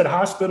second, you said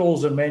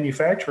hospitals and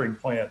manufacturing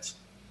plants.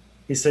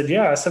 He said,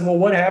 yeah. I said, well,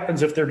 what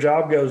happens if their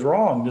job goes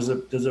wrong?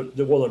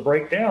 Will it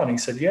break down? He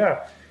said,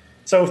 yeah.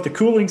 So if the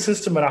cooling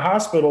system in a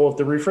hospital, if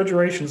the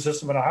refrigeration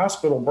system in a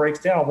hospital breaks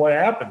down, what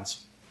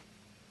happens?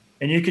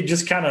 And you could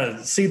just kind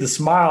of see the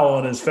smile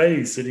on his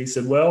face. And he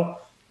said, well,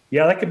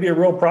 yeah, that could be a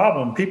real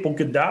problem. People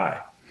could die.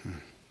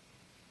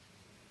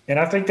 And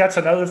I think that's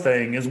another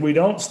thing is we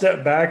don't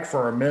step back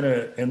for a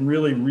minute and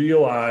really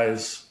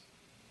realize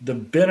the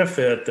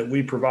benefit that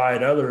we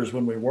provide others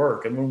when we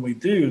work. And when we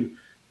do,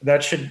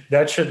 that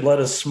should let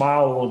us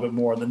smile a little bit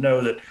more to know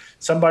that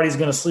somebody's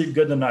going to sleep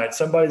good tonight.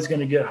 Somebody's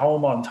going to get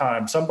home on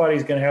time.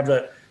 Somebody's going to have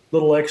that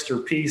little extra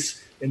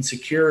peace and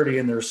security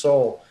in their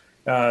soul.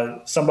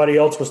 Somebody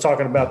else was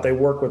talking about they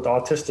work with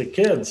autistic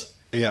kids.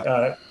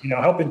 Yeah.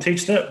 Helping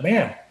teach them,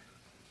 man,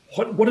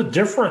 what a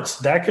difference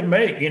that could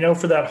make,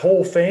 for that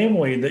whole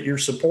family that you're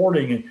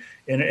supporting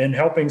and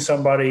helping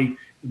somebody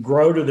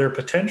grow to their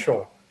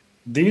potential.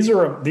 These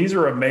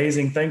are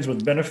amazing things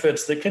with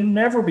benefits that can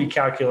never be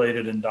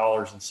calculated in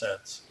dollars and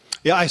cents.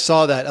 Yeah, I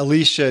saw that.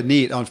 Alicia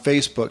Neat on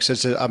Facebook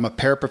says that I'm a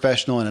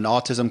paraprofessional in an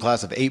autism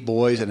class of 8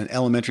 boys in an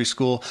elementary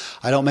school.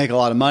 I don't make a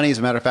lot of money. As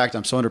a matter of fact,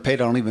 I'm so underpaid,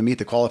 I don't even meet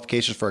the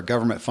qualifications for a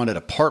government-funded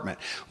apartment.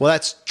 Well,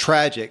 that's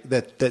tragic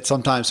that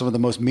sometimes some of the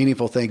most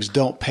meaningful things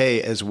don't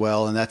pay as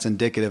well, and that's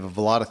indicative of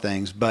a lot of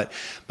things. But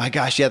my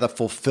gosh, yeah, the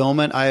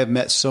fulfillment. I have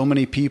met so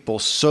many people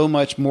so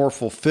much more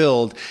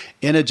fulfilled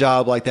in a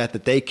job like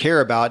that they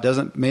care about.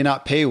 May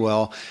not pay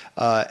well.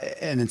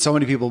 And then so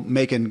many people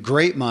making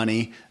great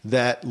money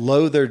that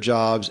loathe their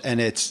jobs, and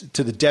it's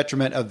to the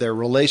detriment of their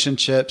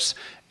relationships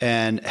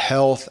and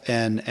health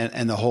and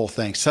the whole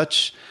thing.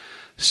 Such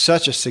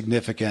a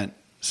significant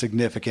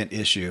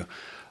issue.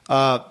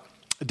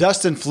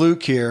 Dustin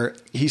Fluke here,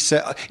 he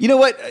said, you know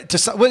what?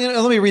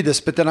 Let me read this,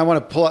 but then I want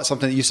to pull out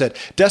something that you said.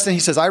 Dustin, he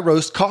says, I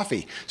roast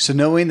coffee. So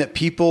knowing that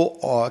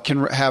people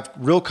can have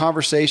real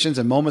conversations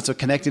and moments of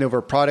connecting over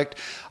a product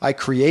I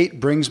create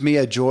brings me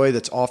a joy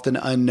that's often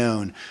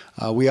unknown.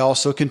 We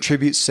also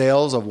contribute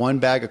sales of 1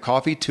 bag of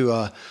coffee to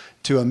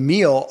a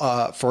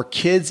meal for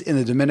kids in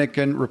the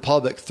Dominican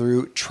Republic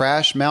through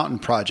Trash Mountain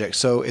Project.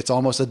 So it's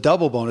almost a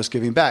double bonus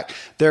giving back.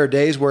 There are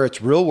days where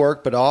it's real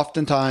work, but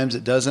oftentimes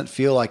it doesn't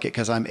feel like it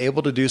because I'm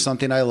able to do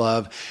something I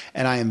love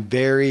and I am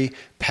very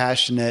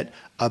passionate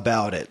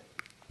about it.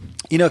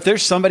 If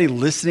there's somebody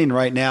listening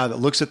right now that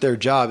looks at their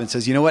job and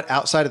says, you know what,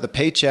 outside of the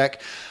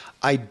paycheck,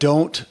 I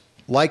don't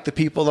like the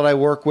people that I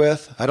work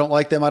with. I don't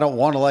like them. I don't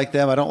want to like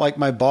them. I don't like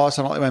my boss.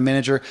 I don't like my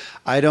manager.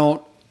 I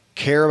don't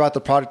care about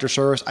the product or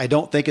service. I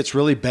don't think it's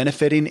really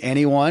benefiting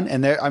anyone.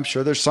 And I'm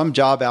sure there's some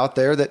job out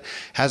there that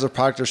has a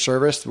product or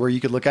service where you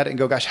could look at it and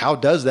go, gosh, how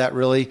does that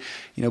really,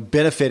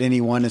 benefit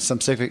anyone in some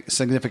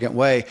significant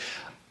way?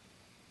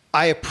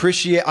 I'm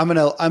going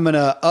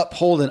to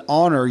uphold and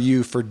honor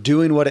you for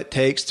doing what it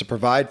takes to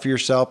provide for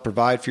yourself,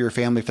 provide for your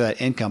family, for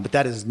that income. But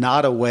that is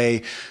not a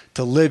way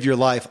to live your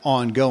life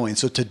ongoing.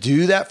 So to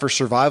do that for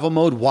survival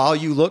mode while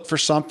you look for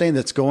something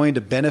that's going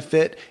to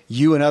benefit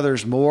you and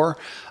others more,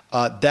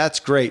 that's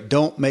great.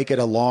 Don't make it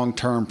a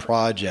long-term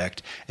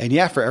project. And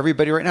yeah, for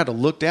everybody right now to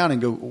look down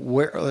and go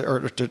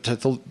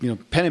to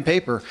pen and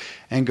paper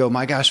and go,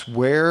 my gosh,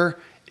 where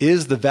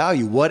is the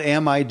value? What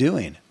am I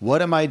doing?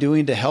 What am I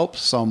doing to help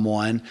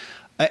someone?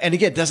 And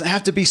again, it doesn't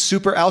have to be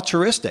super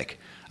altruistic.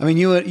 I mean,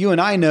 you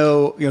and I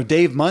know,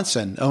 Dave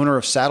Munson, owner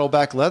of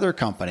Saddleback Leather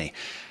Company.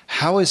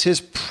 How is his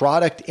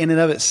product in and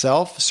of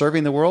itself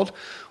serving the world?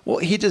 Well,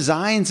 he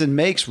designs and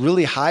makes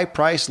really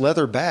high-priced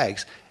leather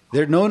bags.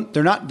 They're not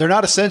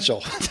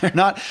essential. They're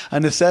not a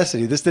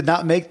necessity. This did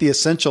not make the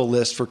essential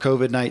list for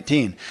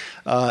COVID-19,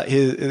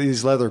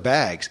 these leather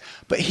bags.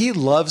 But he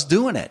loves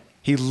doing it.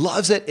 He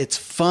loves it. It's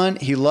fun.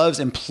 He loves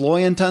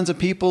employing tons of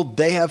people.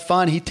 They have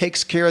fun. He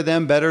takes care of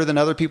them better than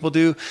other people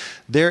do,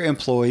 their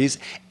employees.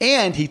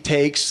 And he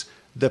takes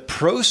the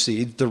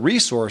proceeds, the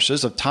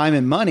resources of time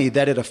and money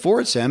that it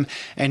affords him,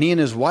 and he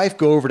and his wife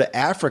go over to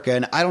Africa,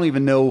 and I don't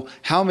even know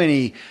how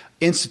many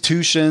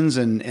institutions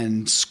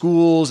and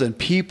schools and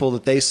people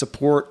that they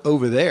support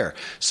over there.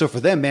 So for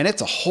them, man,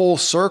 it's a whole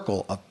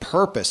circle of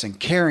purpose and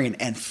caring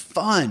and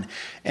fun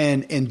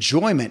and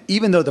enjoyment,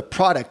 even though the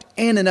product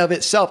in and of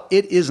itself,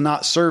 it is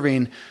not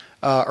serving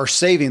or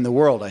saving the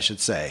world, I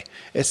should say.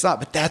 It's not,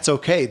 but that's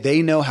okay.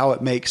 They know how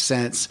it makes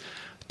sense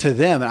to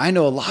them. And I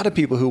know a lot of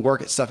people who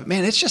work at stuff,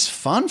 man, it's just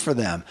fun for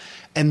them.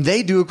 And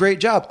they do a great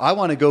job. I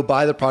want to go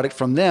buy the product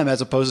from them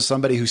as opposed to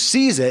somebody who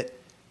sees it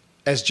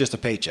as just a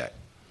paycheck.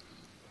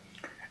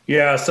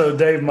 Yeah, so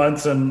Dave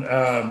Munson,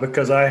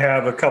 because I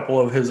have a couple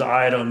of his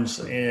items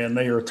and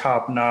they are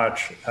top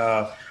notch.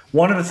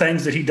 One of the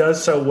things that he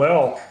does so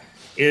well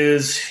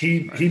is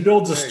he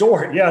builds a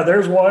store. Yeah,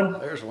 there's one.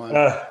 There's one.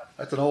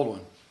 That's an old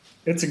one.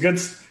 It's a good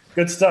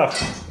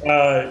stuff.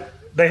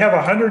 They have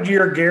a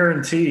 100-year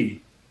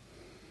guarantee,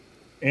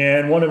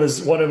 and one of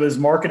his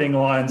marketing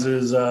lines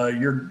is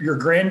your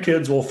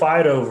grandkids will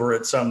fight over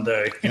it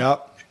someday.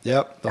 Yep.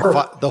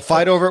 They'll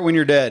fight over it when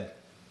you're dead.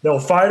 They'll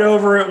fight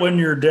over it when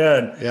you're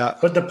dead. Yeah.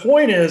 But the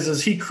point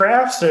is he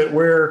crafts it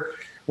where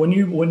when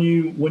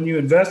you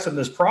invest in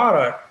this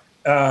product,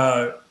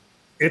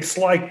 it's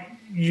like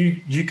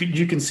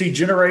you can see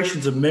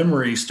generations of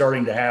memories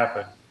starting to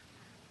happen.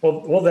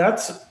 Well,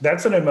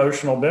 that's an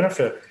emotional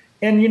benefit.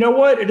 And you know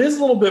what? It is a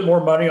little bit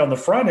more money on the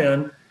front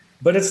end,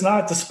 but it's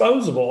not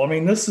disposable. I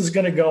mean, this is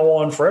going to go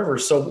on forever.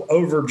 So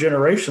over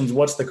generations,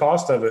 what's the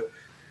cost of it?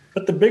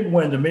 But the big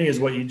win to me is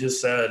what you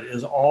just said,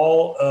 is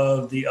all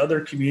of the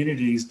other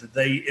communities that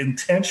they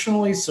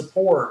intentionally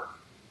support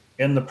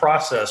in the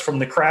process, from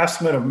the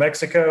craftsmen of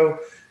Mexico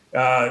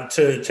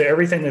to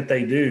everything that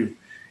they do.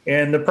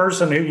 And the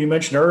person who you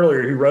mentioned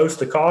earlier who roasts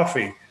the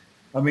coffee,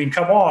 I mean,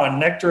 come on,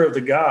 nectar of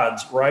the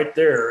gods right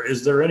there.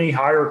 Is there any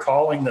higher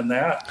calling than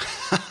that?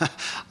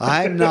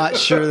 I'm not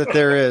sure that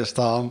there is,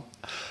 Tom.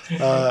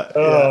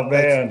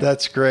 Man,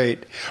 that's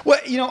great. Well,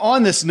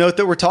 on this note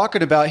that we're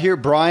talking about here,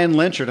 Brian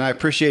Lynchard, and I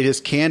appreciate his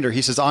candor.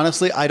 He says,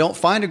 honestly, I don't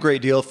find a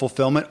great deal of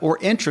fulfillment or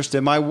interest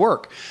in my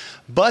work,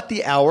 but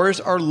the hours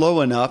are low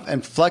enough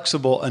and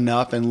flexible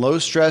enough and low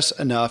stress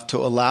enough to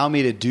allow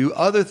me to do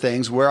other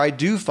things where I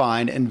do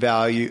find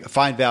value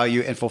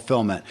and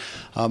fulfillment.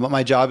 But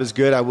my job is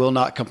good. I will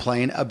not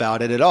complain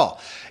about it at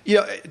all.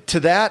 To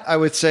that, I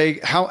would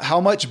say,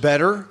 how much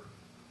better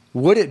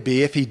would it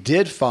be if he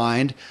did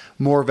find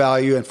more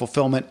value and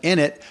fulfillment in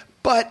it?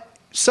 But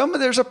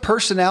there's a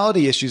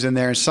personality issues in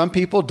there, and some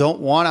people don't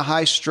want a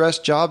high stress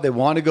job. They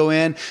want to go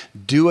in,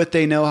 do what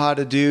they know how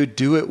to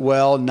do it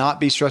well, not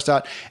be stressed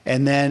out.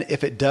 And then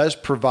if it does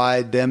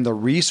provide them the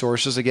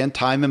resources, again,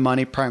 time and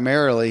money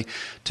primarily,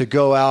 to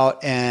go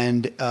out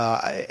and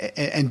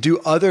do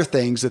other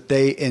things that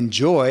they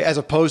enjoy, as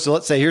opposed to,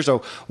 let's say, here's a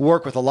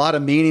work with a lot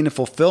of meaning and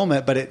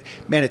fulfillment, but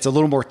it's a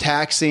little more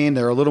taxing.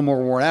 They're a little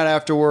more worn out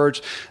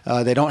afterwards.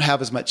 They don't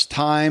have as much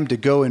time to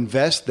go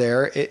invest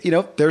there.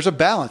 There's a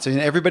balance, and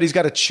everybody's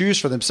got to choose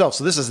for themselves.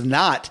 So this is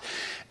not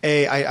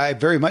I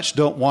very much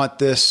don't want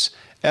this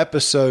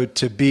episode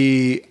to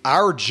be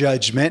our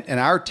judgment and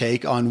our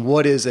take on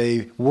what is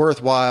a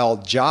worthwhile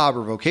job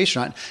or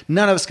vocation.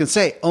 None of us can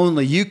say,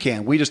 only you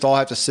can. We just all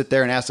have to sit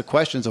there and ask the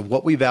questions of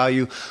what we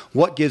value,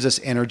 what gives us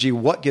energy,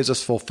 what gives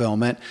us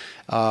fulfillment,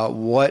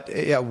 where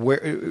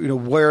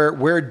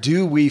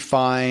do we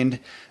find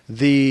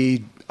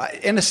the,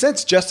 in a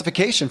sense,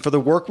 justification for the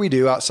work we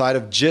do outside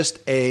of just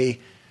a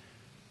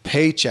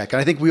paycheck.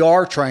 And I think we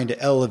are trying to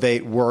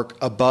elevate work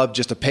above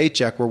just a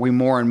paycheck, where we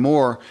more and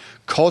more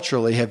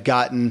culturally have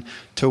gotten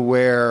to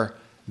where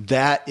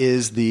that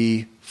is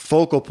the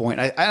focal point.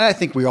 And I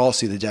think we all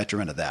see the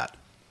detriment of that.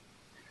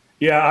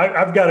 Yeah,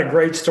 I've got a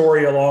great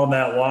story along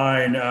that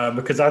line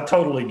because I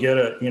totally get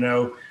it.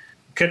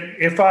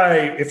 If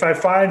I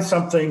find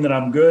something that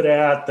I'm good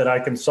at, that I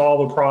can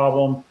solve a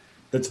problem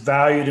that's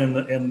valued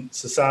in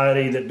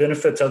society, that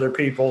benefits other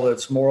people,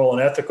 that's moral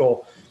and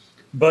ethical,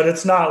 but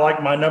it's not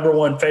like my number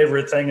one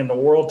favorite thing in the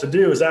world to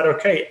do, is that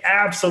okay?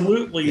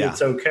 Absolutely, yeah.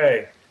 It's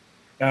okay.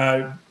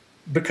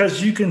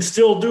 Because you can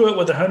still do it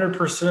with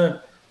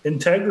 100%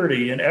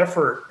 integrity and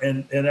effort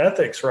and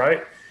ethics,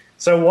 right?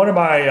 So one of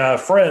my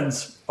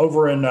friends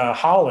over in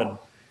Holland,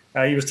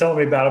 he was telling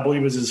me about, I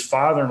believe it was his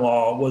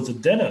father-in-law, was a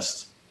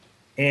dentist.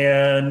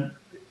 And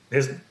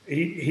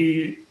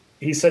he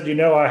said,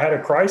 I had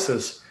a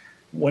crisis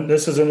when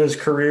this is in his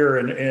career.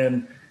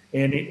 And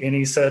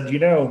he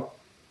said,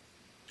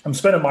 I'm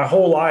spending my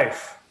whole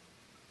life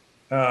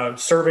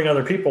serving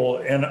other people,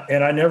 and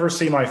I never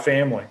see my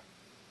family.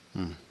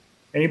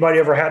 Anybody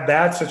ever had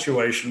that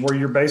situation where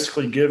you're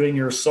basically giving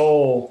your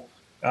soul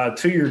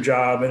to your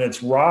job and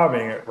it's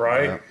robbing it,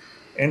 right? Yeah.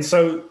 And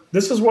so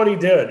this is what he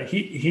did.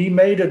 He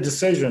made a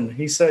decision.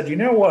 He said, you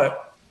know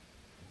what?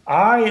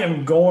 I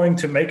am going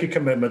to make a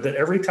commitment that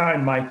every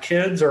time my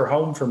kids are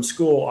home from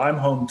school, I'm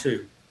home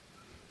too.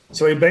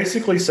 So he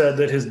basically said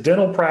that his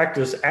dental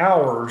practice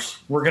hours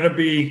were going to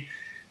be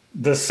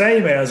the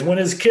same as when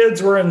his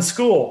kids were in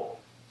school,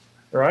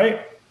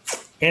 right?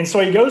 And so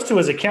he goes to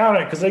his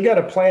accountant because they got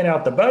to plan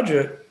out the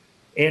budget.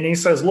 And he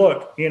says,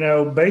 look,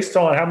 based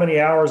on how many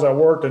hours I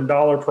worked in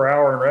dollar per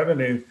hour in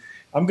revenue,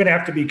 I'm going to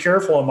have to be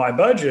careful in my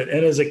budget.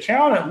 And his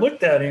accountant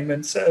looked at him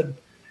and said,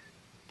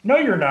 no,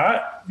 you're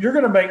not. You're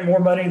going to make more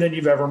money than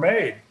you've ever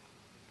made.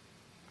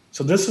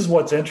 So this is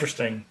what's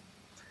interesting.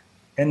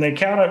 And the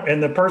accountant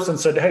and the person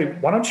said, hey,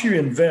 why don't you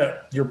invent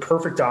your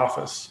perfect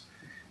office?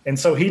 And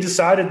so he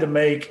decided to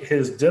make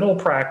his dental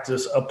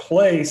practice a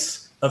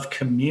place of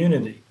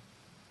community.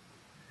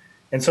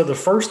 And so the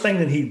first thing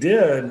that he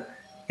did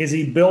is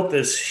he built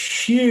this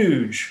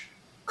huge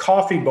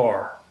coffee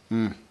bar.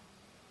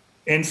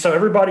 And so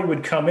everybody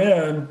would come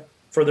in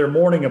for their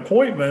morning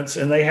appointments,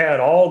 and they had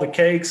all the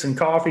cakes and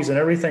coffees and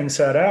everything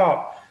set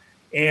out.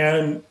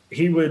 And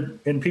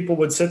people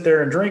would sit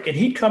there and drink, and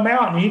he'd come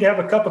out and he'd have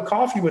a cup of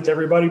coffee with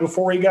everybody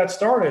before he got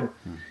started.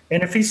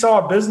 And if he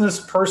saw a business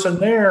person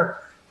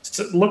there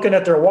looking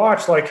at their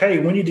watch like, hey,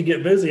 we need to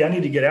get busy, I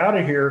need to get out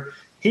of here,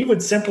 he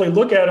would simply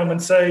look at them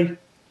and say,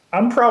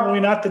 I'm probably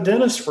not the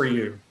dentist for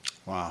you.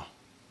 Wow.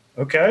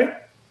 Okay.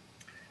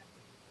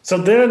 So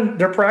then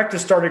their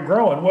practice started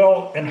growing.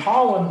 Well, in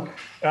Holland,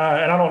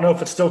 and I don't know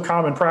if it's still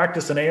common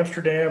practice in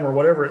Amsterdam or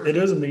whatever it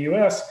is in the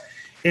U.S.,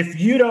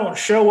 if you don't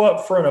show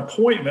up for an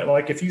appointment,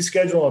 like if you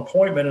schedule an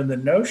appointment and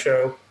then no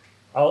show,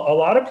 a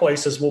lot of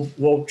places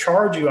will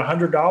charge you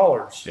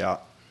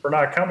 $100 for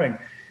not coming.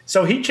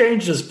 So he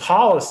changed his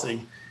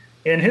policy.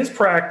 In his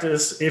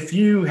practice, if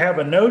you have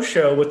a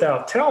no-show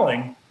without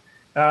telling,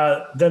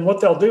 then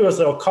what they'll do is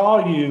they'll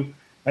call you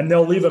and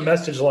they'll leave a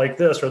message like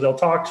this, or they'll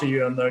talk to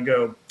you and they'll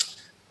go,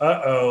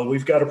 uh-oh,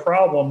 we've got a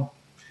problem.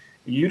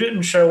 You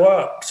didn't show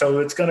up, so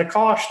it's going to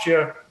cost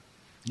you.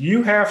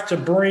 You have to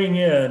bring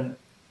in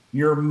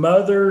your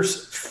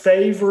mother's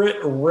favorite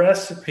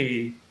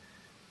recipe,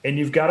 and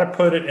you've got to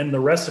put it in the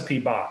recipe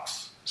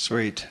box.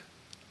 Sweet.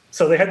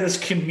 So they had this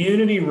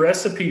community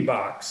recipe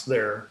box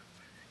there,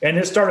 and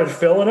it started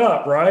filling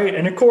up, right?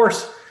 And of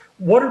course,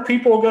 what are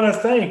people going to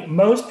think?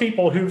 Most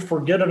people who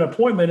forget an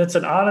appointment, it's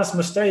an honest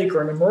mistake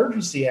or an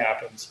emergency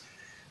happens.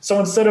 So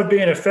instead of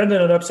being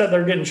offended and upset,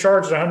 they're getting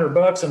charged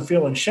 $100 and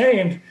feeling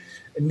shamed.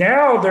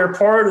 Now they're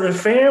part of the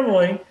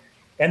family.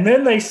 And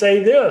then they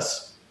say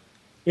this: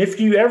 if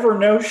you ever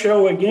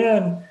no-show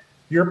again,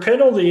 your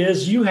penalty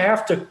is you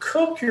have to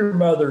cook your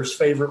mother's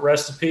favorite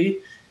recipe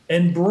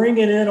and bring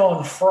it in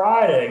on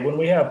Friday when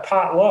we have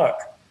potluck.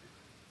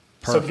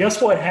 Perfect. So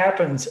guess what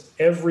happens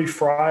every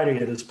Friday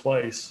at his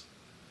place?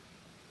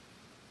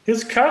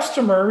 His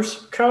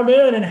customers come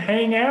in and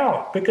hang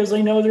out because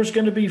they know there's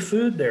going to be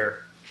food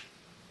there.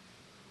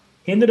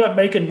 He ended up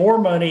making more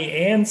money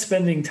and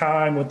spending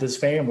time with his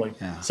family.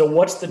 Yeah. So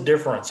what's the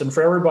difference? And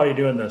for everybody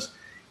doing this,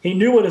 he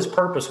knew what his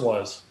purpose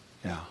was.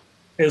 Yeah.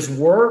 His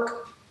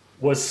work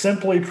was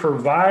simply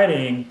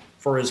providing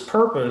for his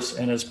purpose,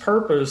 and his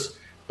purpose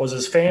was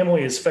his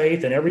family, his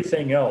faith, and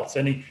everything else.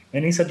 And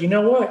he said, you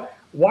know what?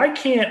 Why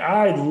can't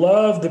I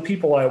love the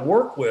people I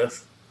work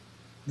with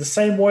the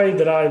same way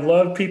that I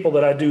love people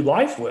that I do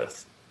life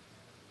with?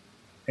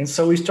 And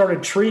so he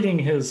started treating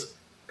his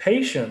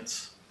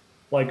patients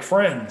like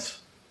friends,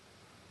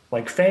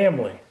 like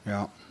family.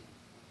 Yeah.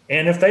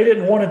 And if they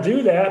didn't want to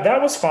do that,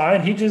 that was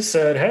fine. He just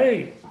said,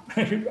 hey,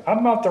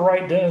 I'm not the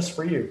right dentist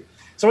for you.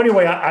 So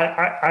anyway,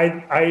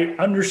 I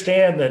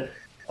understand that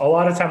a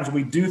lot of times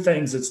we do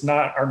things that's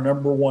not our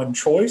number one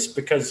choice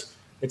because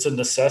it's a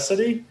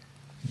necessity,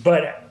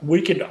 but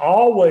we can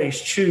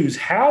always choose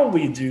how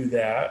we do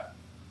that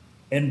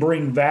and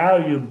bring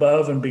value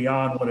above and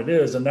beyond what it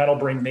is, and that'll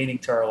bring meaning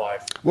to our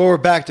life. Well, we're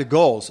back to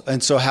goals.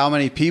 And so how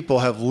many people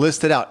have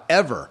listed out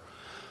ever?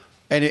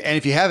 And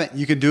if you haven't,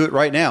 you can do it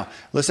right now.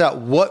 List out,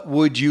 what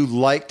would you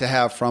like to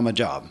have from a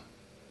job?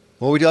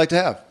 What would you like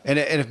to have? And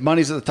if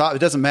money's at the top, it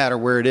doesn't matter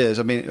where it is.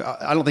 I mean,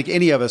 I don't think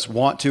any of us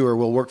want to or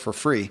will work for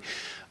free.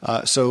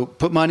 So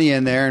put money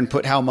in there and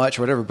put how much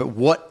or whatever, but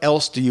what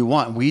else do you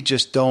want? We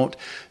just don't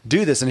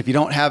do this. And if you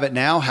don't have it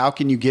now, how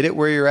can you get it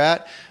where you're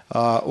at?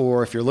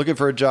 Or if you're looking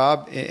for a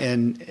job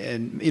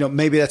and you know,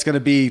 maybe that's going to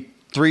be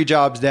 3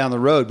 jobs down the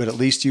road, but at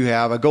least you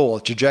have a goal,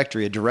 a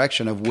trajectory, a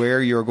direction of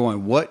where you're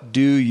going. What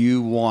do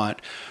you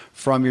want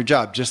from your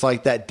job? Just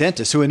like that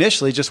dentist who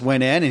initially just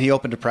went in and he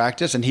opened a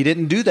practice and he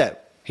didn't do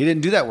that. He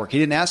didn't do that work. He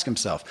didn't ask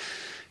himself.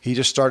 He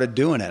just started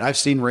doing it. I've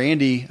seen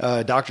Randy,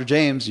 Dr.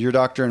 James, your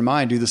doctor and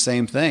mine, do the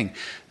same thing.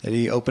 That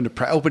he opened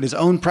his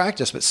own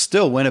practice, but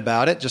still went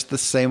about it just the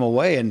same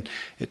way. And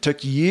it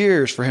took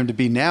years for him to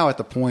be now at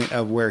the point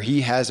of where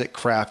he has it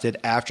crafted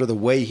after the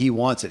way he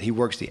wants it. He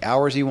works the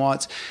hours he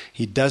wants.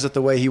 He does it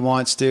the way he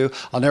wants to.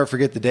 I'll never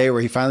forget the day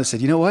where he finally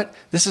said, you know what?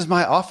 This is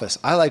my office.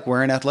 I like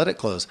wearing athletic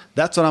clothes.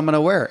 That's what I'm going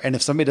to wear. And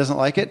if somebody doesn't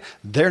like it,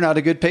 they're not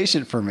a good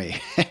patient for me.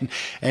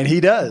 And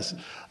he does.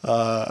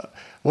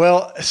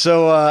 Well,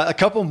 so a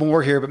couple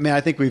more here, but man,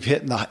 I think we've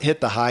hit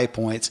the high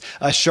points.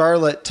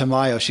 Charlotte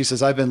Tamayo, she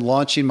says, I've been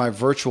launching my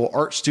virtual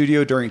art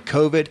studio during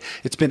COVID.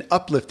 It's been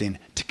uplifting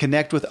to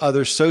connect with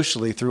others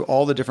socially through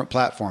all the different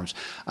platforms.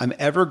 I'm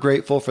ever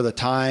grateful for the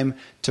time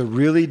to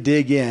really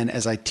dig in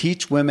as I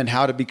teach women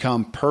how to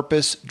become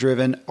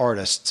purpose-driven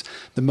artists.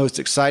 The most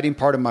exciting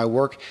part of my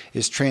work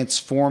is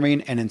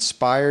transforming an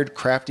inspired,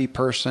 crafty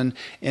person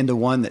into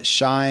one that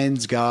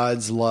shines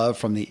God's love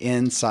from the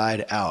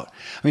inside out.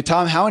 I mean,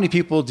 Tom, how many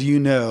people do you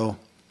know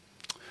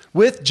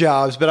with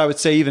jobs, but I would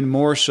say even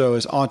more so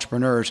as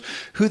entrepreneurs,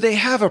 who they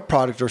have a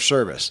product or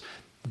service,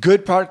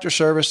 good product or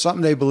service,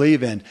 something they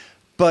believe in,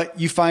 but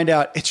you find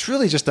out it's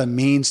really just a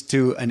means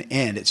to an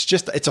end.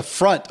 It's a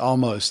front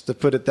almost, to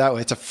put it that way.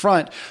 It's a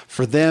front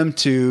for them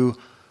to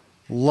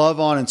love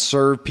on and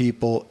serve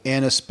people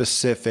in a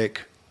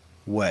specific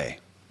way.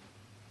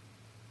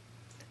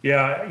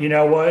 Yeah, you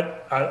know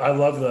what? I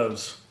love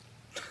those.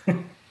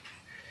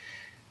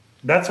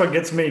 That's what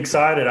gets me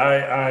excited.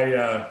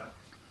 I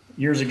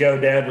years ago,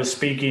 Dad was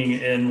speaking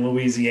in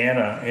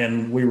Louisiana,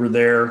 and we were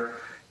there.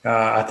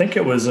 I think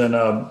it was in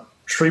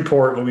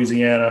Shreveport,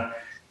 Louisiana.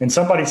 And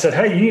somebody said,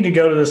 hey, you need to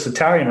go to this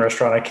Italian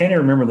restaurant. I can't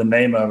even remember the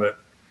name of it.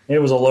 It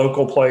was a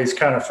local place,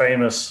 kind of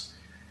famous.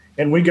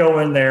 And we go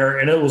in there,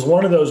 and it was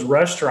one of those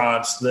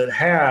restaurants that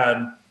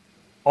had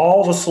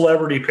all the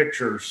celebrity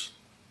pictures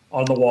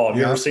on the wall. Have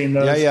you ever seen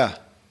those? Yeah.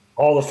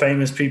 All the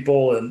famous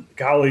people. And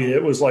golly,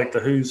 it was like the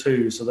who's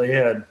who. So they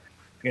had,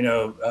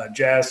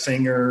 jazz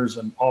singers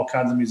and all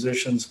kinds of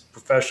musicians,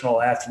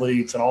 professional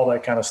athletes, and all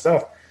that kind of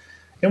stuff.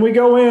 And we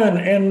go in,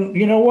 and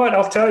you know what?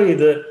 I'll tell you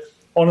that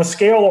on a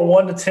scale of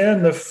 1 to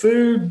 10, the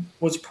food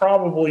was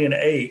probably an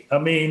 8. I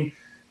mean,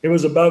 it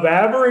was above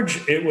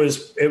average. It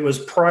was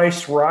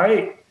priced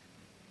right.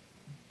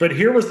 But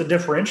here was the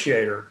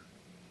differentiator.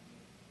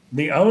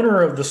 The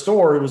owner of the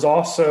store, who was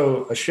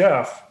also a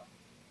chef,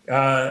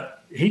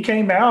 he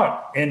came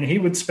out and he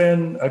would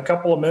spend a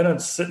couple of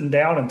minutes sitting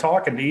down and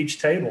talking to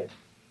each table.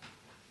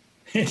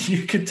 And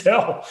you could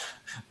tell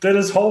that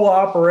his whole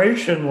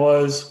operation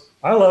was,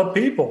 I love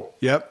people.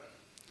 Yep.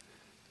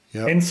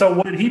 And so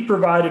what he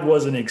provided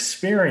was an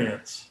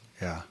experience.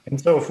 Yeah.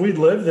 And so if we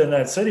lived in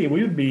that city,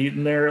 we would be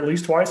eating there at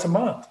least twice a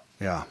month.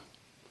 Yeah.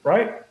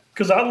 Right?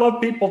 Because I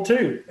love people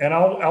too. And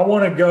I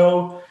want to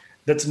go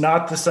that's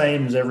not the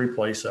same as every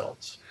place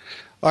else.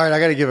 All right, I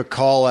got to give a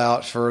call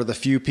out for the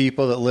few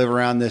people that live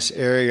around this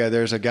area.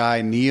 There's a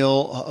guy,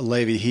 Neil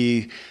Levy.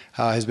 He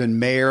has been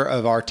mayor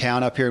of our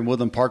town up here in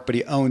Woodland Park, but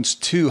he owns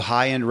 2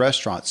 high-end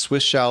restaurants.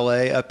 Swiss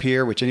Chalet up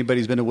here, which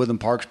anybody who's been to Woodland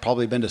Park's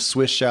probably been to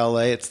Swiss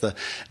Chalet. It's the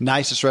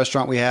nicest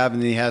restaurant we have,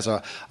 and then he has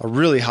a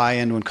really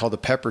high-end one called the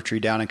Pepper Tree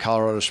down in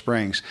Colorado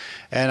Springs.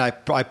 And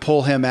I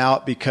pull him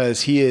out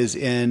because he is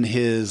in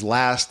his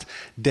last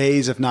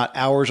days, if not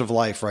hours of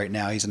life right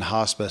now. He's in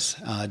hospice,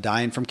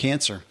 dying from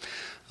cancer.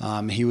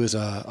 He was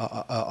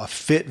a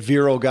fit,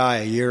 virile guy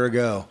a year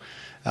ago,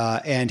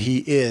 and he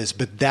is.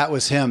 But that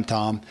was him,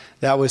 Tom.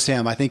 That was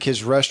him. I think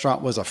his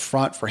restaurant was a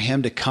front for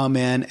him to come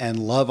in and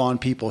love on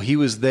people. He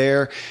was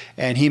there,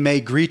 and he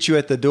may greet you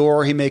at the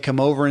door. He may come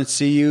over and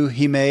see you.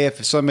 He may,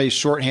 if somebody's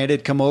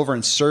shorthanded, come over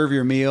and serve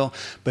your meal.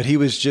 But he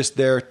was just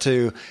there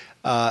to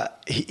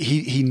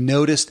he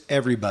noticed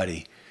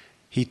everybody.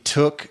 He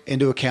took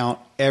into account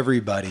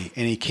everybody,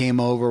 and he came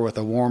over with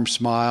a warm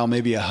smile,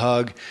 maybe a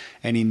hug,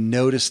 and he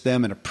noticed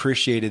them and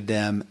appreciated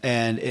them.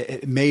 And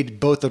it made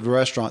both of the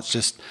restaurants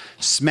just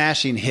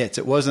smashing hits.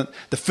 It wasn't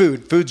the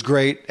food. Food's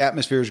great.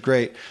 Atmosphere is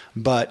great.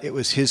 But it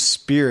was his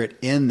spirit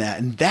in that.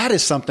 And that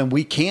is something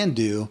we can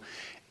do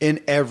in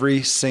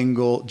every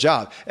single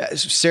job.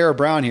 Sarah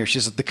Brown here, she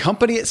says, the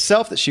company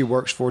itself that she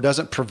works for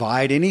doesn't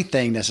provide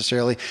anything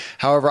necessarily.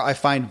 However, I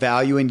find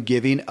value in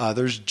giving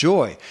others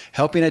joy,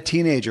 helping a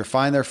teenager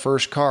find their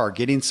first car,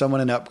 getting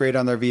someone an upgrade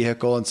on their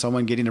vehicle and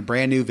someone getting a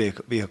brand new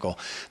vehicle.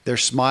 Their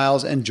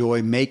smiles and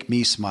joy make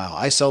me smile.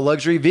 I sell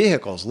luxury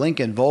vehicles,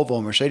 Lincoln,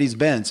 Volvo,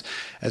 Mercedes-Benz,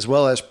 as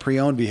well as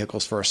pre-owned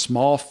vehicles for a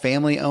small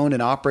family-owned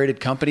and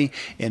operated company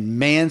in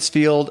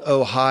Mansfield,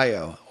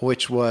 Ohio,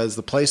 which was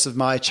the place of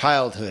my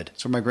childhood.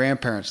 It's where my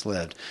grandparents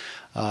lived,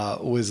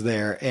 was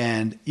there.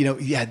 And,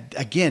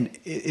 again,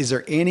 is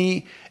there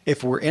any,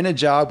 if we're in a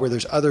job where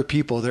there's other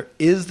people, there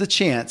is the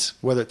chance,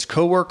 whether it's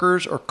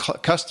coworkers or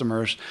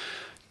customers,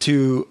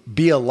 to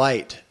be a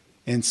light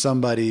in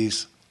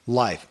somebody's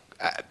life.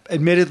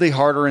 Admittedly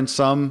harder in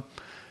some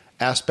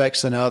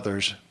aspects than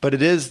others, but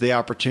it is the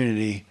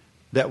opportunity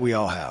that we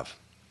all have.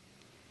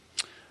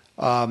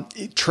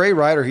 Trey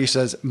Ryder, he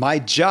says, my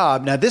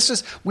job. Now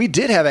we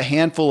did have a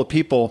handful of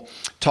people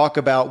talk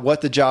about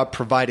what the job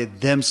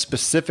provided them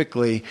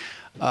specifically,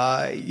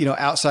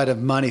 outside of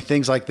money,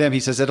 things like them. He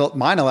says,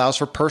 mine allows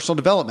for personal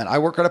development. I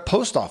work at a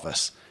post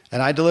office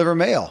and I deliver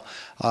mail.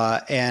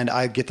 And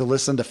I get to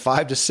listen to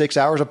 5 to 6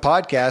 hours of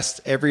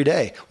podcasts every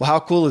day. Well, how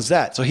cool is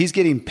that? So he's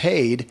getting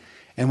paid.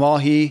 And while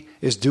he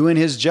is doing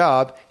his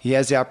job, he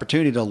has the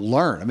opportunity to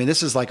learn. I mean,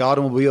 this is like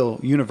Automobile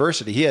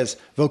University. He has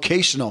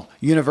vocational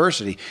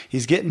university.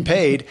 He's getting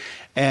paid,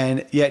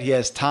 and yet he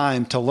has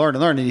time to learn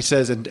and learn. And he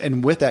says,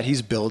 and with that,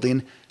 he's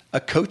building a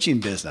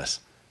coaching business.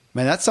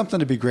 Man, that's something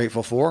to be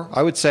grateful for.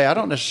 I would say I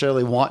don't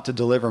necessarily want to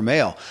deliver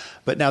mail,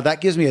 but now that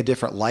gives me a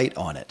different light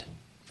on it,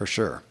 for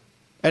sure.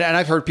 And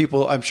I've heard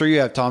people, I'm sure you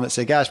have, Tom, that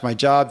say, gosh, my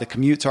job, the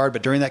commute's hard,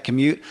 but during that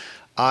commute,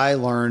 I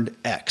learned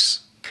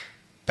X.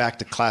 Back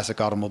to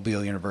classic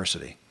Automobile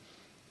University.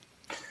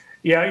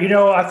 Yeah,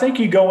 I think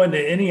you go into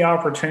any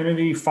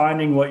opportunity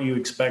finding what you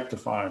expect to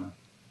find.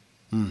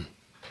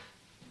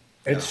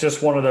 It's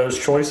just one of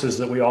those choices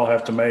that we all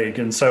have to make.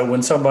 And so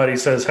when somebody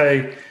says,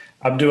 hey,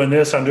 I'm doing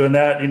this, I'm doing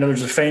that,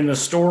 there's a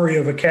famous story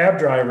of a cab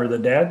driver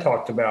that Dad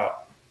talked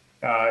about.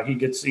 He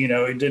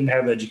didn't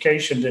have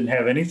education, didn't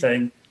have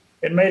anything.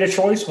 It made a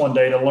choice one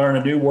day to learn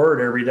a new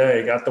word every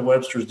day. Got the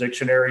Webster's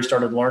Dictionary,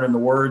 started learning the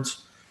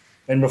words.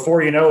 And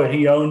before you know it,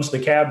 he owns the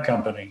cab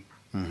company.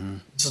 Mm-hmm.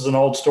 This is an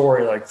old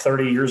story, like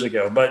 30 years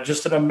ago, but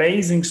just an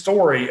amazing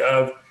story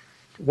of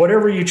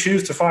whatever you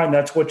choose to find,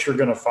 that's what you're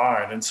going to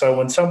find. And so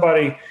when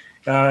somebody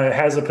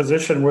has a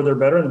position where they're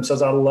better than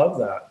themselves, I love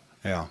that.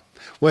 Yeah.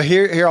 Well,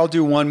 here I'll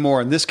do one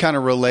more. And this kind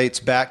of relates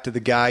back to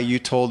the guy you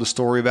told the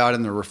story about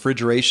in the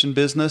refrigeration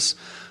business,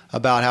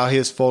 about how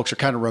his folks are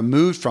kind of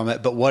removed from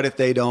it. But what if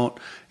they don't,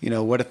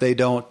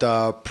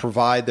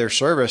 provide their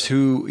service?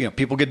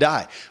 People could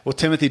die. Well,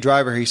 Timothy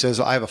Driver, he says,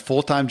 I have a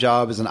full-time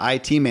job as an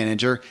IT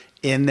manager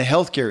in the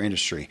healthcare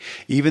industry.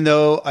 Even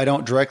though I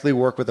don't directly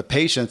work with the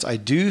patients, I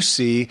do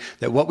see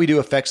that what we do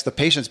affects the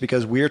patients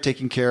because we are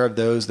taking care of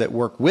those that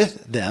work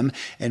with them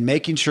and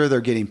making sure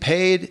they're getting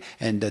paid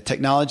and the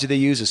technology they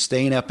use is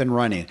staying up and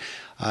running.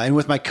 And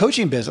with my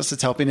coaching business,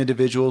 it's helping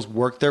individuals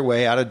work their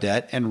way out of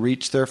debt and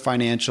reach their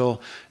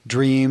financial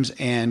dreams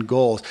and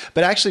goals.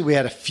 But actually, we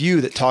had a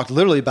few that talked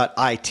literally about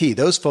IT.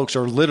 Those folks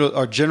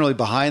are generally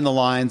behind the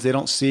lines. They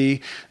don't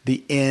see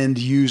the end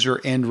user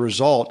end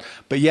result.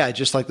 But yeah,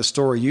 just like the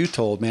story you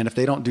told, man, if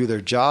they don't do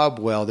their job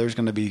well, there's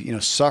going to be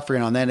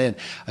suffering on that end.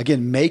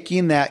 Again,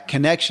 making that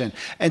connection.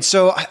 And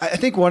so I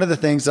think one of the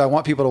things that I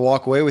want people to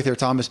walk away with here,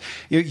 Tom, is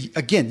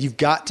again, you've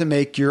got to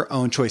make your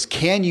own choice.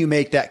 Can you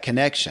make that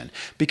connection?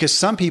 Because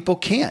some people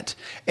can't.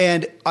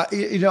 And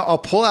I'll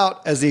pull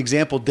out as the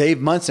example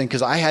Dave Munson,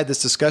 because I had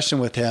this discussion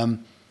with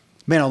him,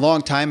 man, a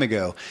long time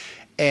ago.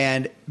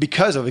 And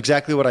because of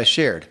exactly what I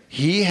shared,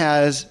 he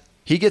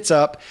gets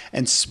up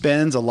and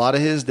spends a lot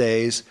of his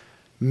days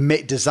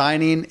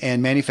designing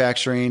and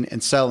manufacturing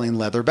and selling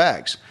leather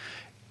bags.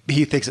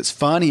 He thinks it's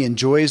fun. He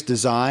enjoys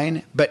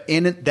design, but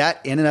in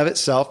and of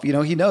itself,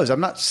 he knows I'm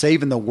not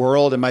saving the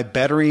world. Am I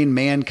bettering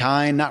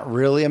mankind? Not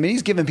really. I mean,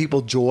 he's giving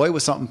people joy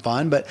with something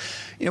fun, but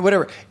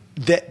whatever.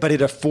 But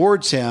it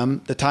affords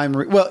him the time.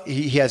 Well,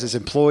 he has his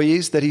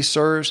employees that he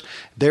serves,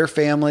 their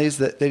families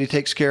that he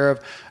takes care of.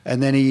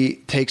 And then he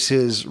takes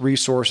his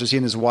resources, he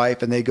and his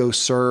wife, and they go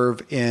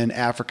serve in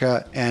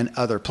Africa and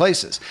other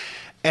places.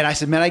 And I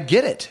said, man, I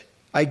get it.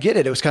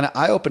 It was kind of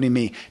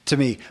eye-opening to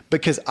me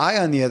because I,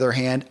 on the other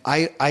hand,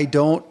 I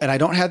don't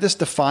have this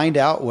defined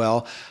out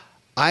well.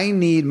 I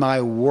need my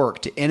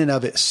work to in and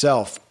of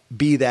itself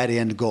be that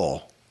end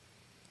goal.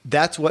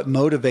 That's what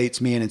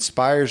motivates me and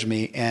inspires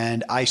me.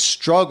 And I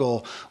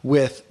struggle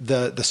with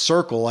the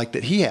circle like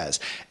that he has.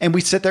 And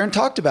we sit there and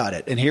talked about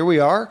it. And here we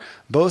are,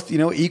 both,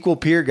 equal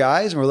peer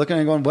guys. And we're looking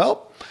and going,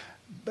 well,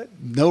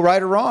 no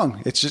right or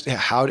wrong. It's just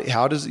how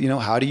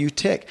do you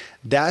tick?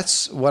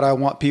 That's what I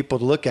want people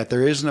to look at.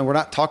 We're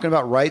not talking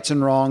about rights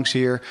and wrongs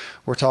here.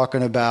 We're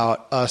talking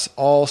about us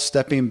all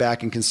stepping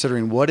back and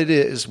considering what it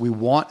is we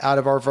want out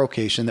of our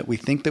vocation, that we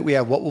think that we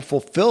have, what will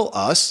fulfill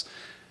us.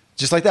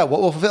 Just like that,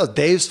 what will fulfill?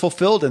 Dave's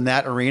fulfilled in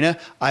that arena.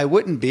 I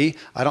wouldn't be.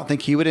 I don't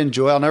think he would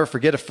enjoy. I'll never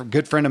forget a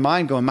good friend of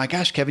mine going, my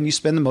gosh, Kevin, you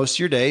spend the most of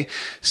your day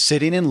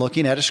sitting and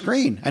looking at a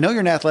screen. I know you're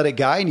an athletic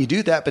guy and you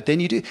do that, but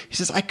then you do. He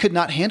says, I could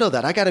not handle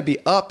that. I got to be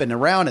up and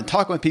around and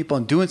talking with people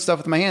and doing stuff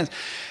with my hands.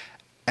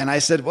 And I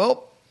said,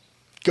 well,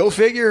 go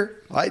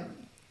figure.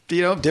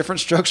 Different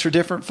strokes for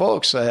different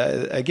folks.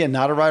 Again,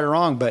 not a right or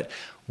wrong, but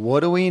what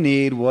do we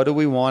need? What do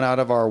we want out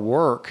of our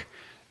work?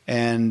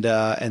 And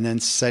then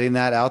setting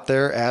that out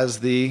there as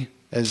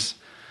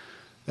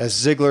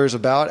Ziglar is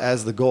about,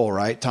 as the goal,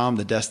 right, Tom,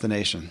 the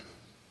destination.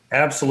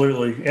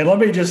 Absolutely. And let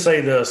me just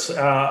say this. A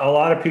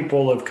lot of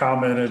people have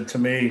commented to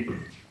me,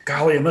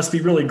 golly, it must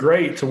be really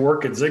great to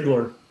work at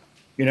Ziglar,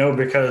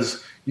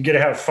 because you get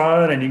to have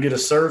fun and you get to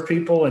serve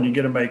people and you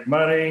get to make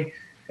money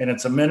and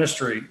it's a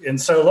ministry.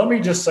 And so let me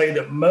just say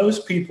that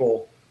most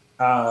people,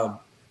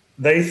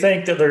 they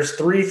think that there's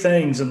three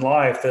things in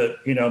life that,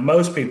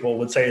 most people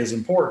would say is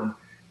important.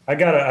 I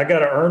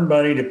gotta earn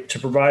money to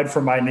provide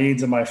for my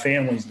needs and my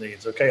family's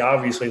needs. Okay,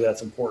 obviously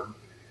that's important.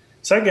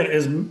 Second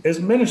is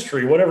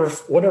ministry.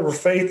 Whatever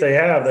faith they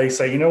have, they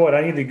say, you know what,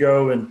 I need to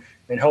go and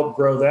help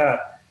grow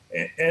that.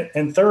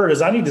 And third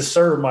is I need to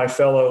serve my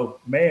fellow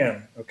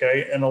man.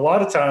 Okay, and a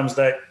lot of times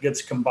that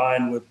gets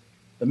combined with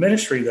the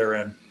ministry they're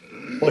in.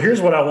 Well, here's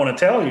what I want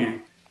to tell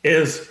you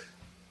is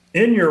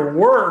in your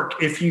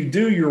work, if you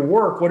do your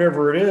work,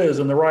 whatever it is,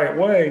 in the right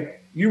way,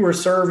 you are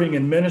serving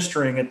and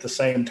ministering at the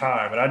same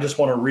time. And I just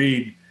want to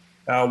read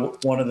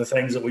one of the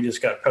things that we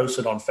just got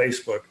posted on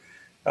Facebook.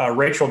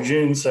 Rachel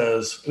June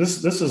says,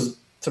 this is,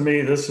 to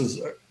me, this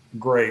is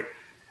great.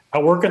 I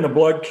work in the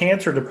blood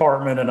cancer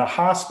department in a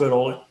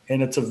hospital,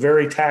 and it's a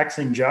very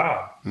taxing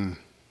job.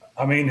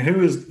 I mean,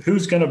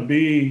 who's going to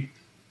be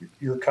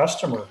your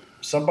customer?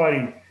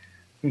 Somebody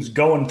who's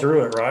going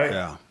through it, right?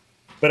 Yeah.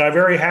 But I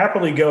very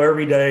happily go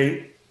every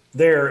day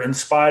there in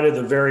spite of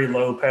the very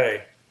low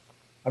pay.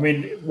 I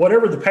mean,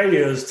 whatever the pay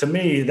is, to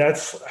me,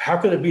 that's how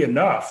could it be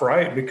enough,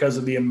 right? Because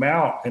of the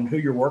amount and who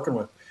you're working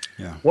with.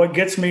 Yeah. What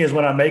gets me is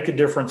when I make a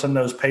difference in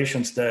those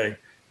patients' day,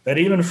 that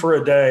even for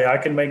a day, I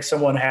can make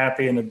someone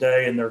happy in a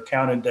day and their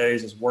counted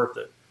days is worth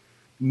it.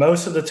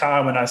 Most of the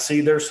time when I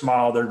see their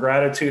smile, their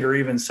gratitude, or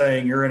even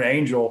saying you're an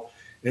angel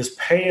is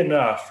pay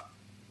enough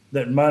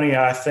that money,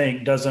 I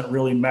think, doesn't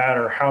really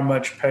matter how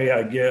much pay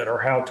I get or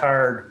how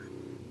tired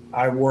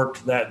I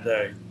worked that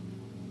day.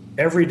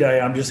 Every day,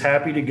 I'm just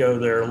happy to go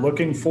there,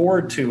 looking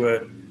forward to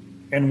it,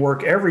 and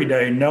work every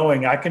day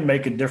knowing I can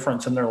make a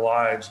difference in their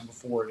lives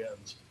before it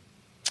ends.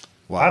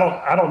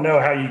 Wow. I don't know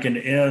how you can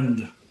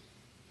end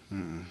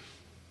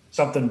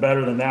something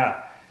better than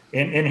that.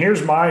 And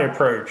here's my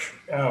approach.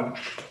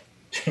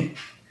 The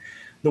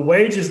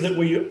wages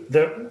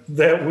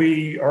that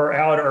we are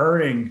out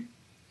earning,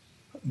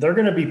 they're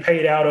going to be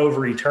paid out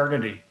over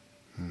eternity.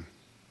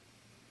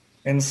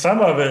 And some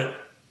of it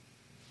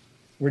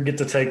we get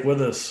to take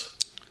with us.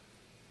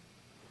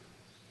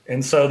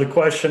 And so the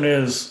question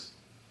is,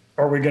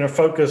 are we going to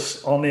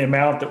focus on the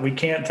amount that we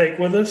can't take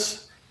with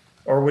us?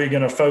 Or are we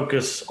going to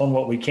focus on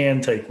what we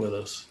can take with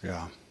us?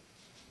 Yeah.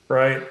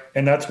 Right.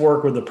 And that's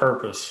work with a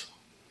purpose.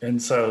 And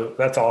so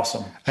that's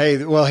awesome.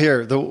 Hey, well,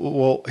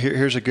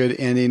 here's a good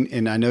ending.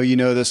 And I know you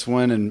know this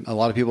one and a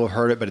lot of people have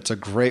heard it, but it's a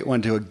great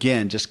one to,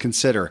 again, just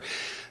consider.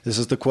 This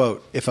is the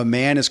quote. If a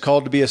man is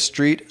called to be a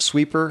street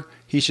sweeper,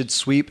 he should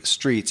sweep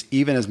streets,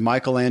 even as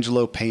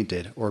Michelangelo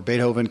painted, or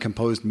Beethoven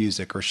composed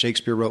music, or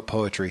Shakespeare wrote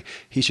poetry.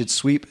 He should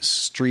sweep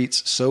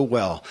streets so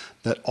well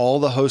that all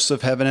the hosts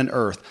of heaven and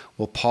earth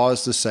will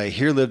pause to say,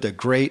 here lived a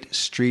great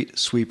street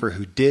sweeper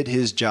who did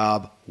his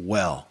job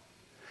well.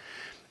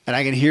 And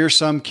I can hear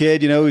some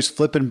kid, who's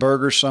flipping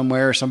burgers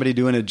somewhere, somebody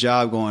doing a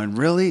job going,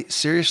 really?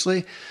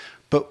 Seriously?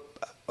 But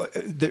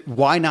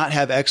why not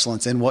have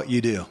excellence in what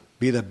you do?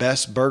 Be the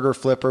best burger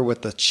flipper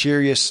with the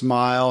cheeriest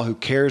smile, who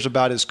cares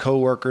about his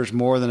coworkers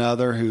more than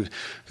other, who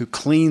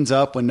cleans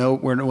up when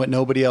what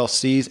nobody else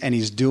sees, and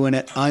he's doing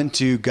it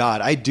unto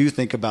God. I do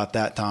think about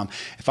that, Tom.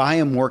 If I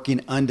am working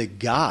unto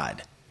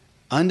God,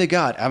 I'm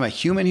a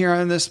human here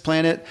on this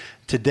planet.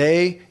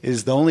 Today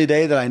is the only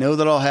day that I know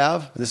that I'll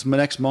have, this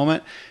next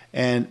moment,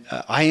 and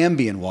I am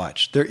being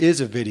watched. There is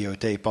a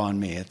videotape on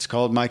me. It's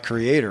called My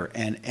Creator,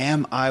 and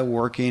am I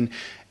working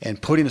and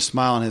putting a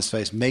smile on his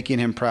face, making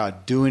him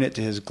proud, doing it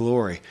to his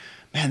glory?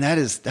 Man, that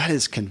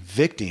is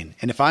convicting.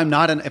 And if I'm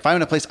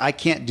in a place I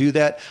can't do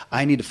that,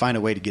 I need to find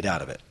a way to get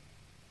out of it.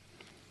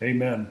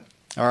 Amen.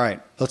 All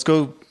right, let's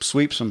go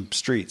sweep some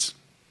streets,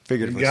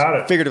 figuratively,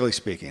 figuratively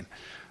speaking.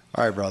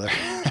 All right, brother.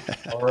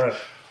 All right.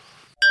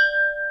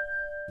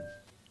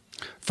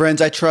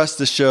 Friends, I trust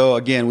the show,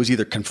 again, was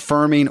either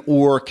confirming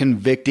or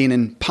convicting,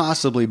 and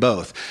possibly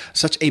both.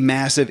 Such a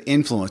massive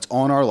influence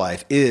on our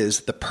life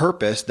is the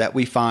purpose that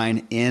we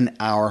find in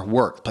our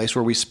work, the place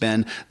where we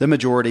spend the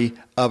majority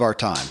of our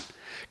time.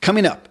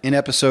 Coming up in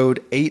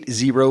episode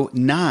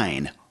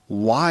 809,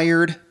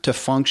 Wired to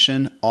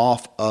Function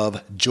Off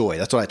of Joy.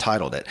 That's what I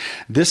titled it.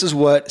 This is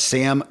what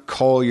Sam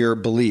Collier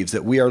believes,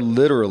 that we are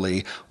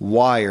literally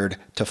wired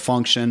to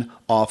function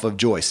off of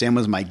joy. Sam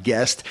was my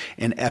guest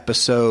in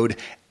episode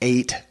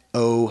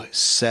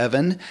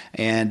 807,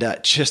 and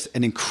just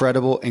an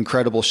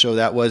incredible show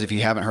that was. If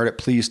you haven't heard it,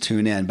 please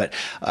tune in. But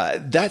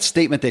that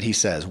statement that he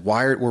says,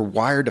 we're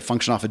wired to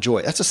function off of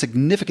joy, that's a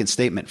significant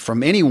statement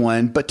from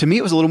anyone, but to me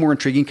it was a little more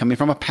intriguing coming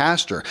from a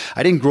pastor.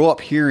 I didn't grow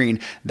up hearing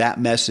that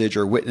message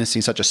or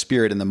witnessing such a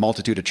spirit in the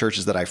multitude of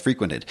churches that I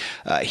frequented.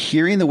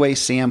 Hearing the way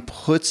Sam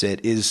puts it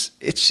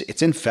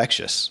it's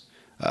infectious.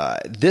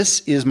 This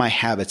is my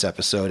habits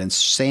episode, and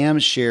Sam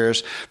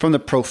shares from the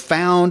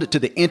profound to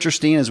the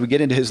interesting as we get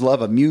into his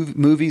love of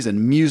movies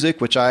and music,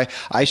 which I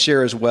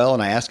share as well.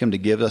 And I asked him to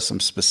give us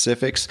some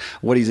specifics,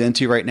 what he's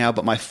into right now.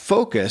 But my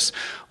focus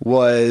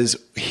was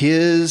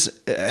his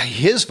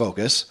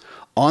focus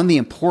on the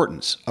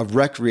importance of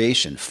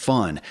recreation,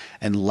 fun,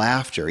 and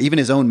laughter, even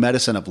his own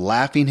medicine of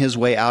laughing his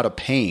way out of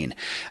pain.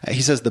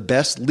 He says the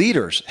best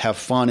leaders have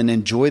fun and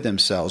enjoy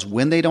themselves.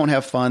 When they don't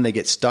have fun, they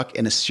get stuck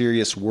in a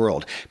serious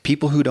world.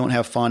 People who don't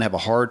have fun have a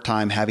hard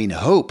time having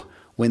hope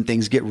when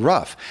things get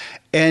rough.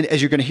 And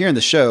as you're going to hear in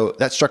the show,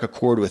 that struck a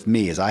chord with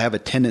me, as I have a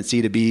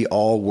tendency to be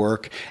all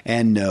work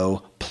and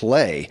no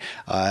play,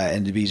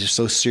 and to be just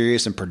so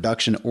serious and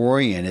production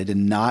oriented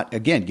and not,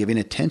 again, giving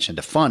attention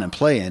to fun and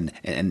play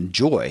and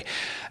joy.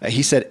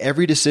 He said,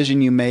 every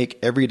decision you make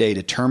every day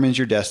determines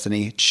your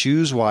destiny.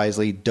 Choose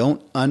wisely.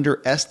 Don't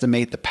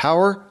underestimate the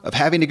power of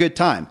having a good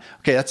time.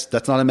 Okay,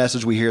 that's not a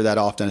message we hear that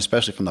often,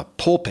 especially from the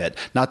pulpit.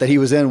 Not that he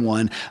was in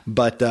one,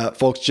 but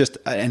folks, just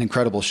an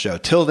incredible show.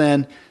 Till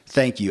then,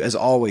 thank you, as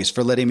always,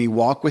 for letting me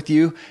walk with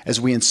you as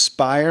we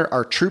inspire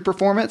our true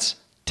performance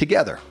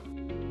together.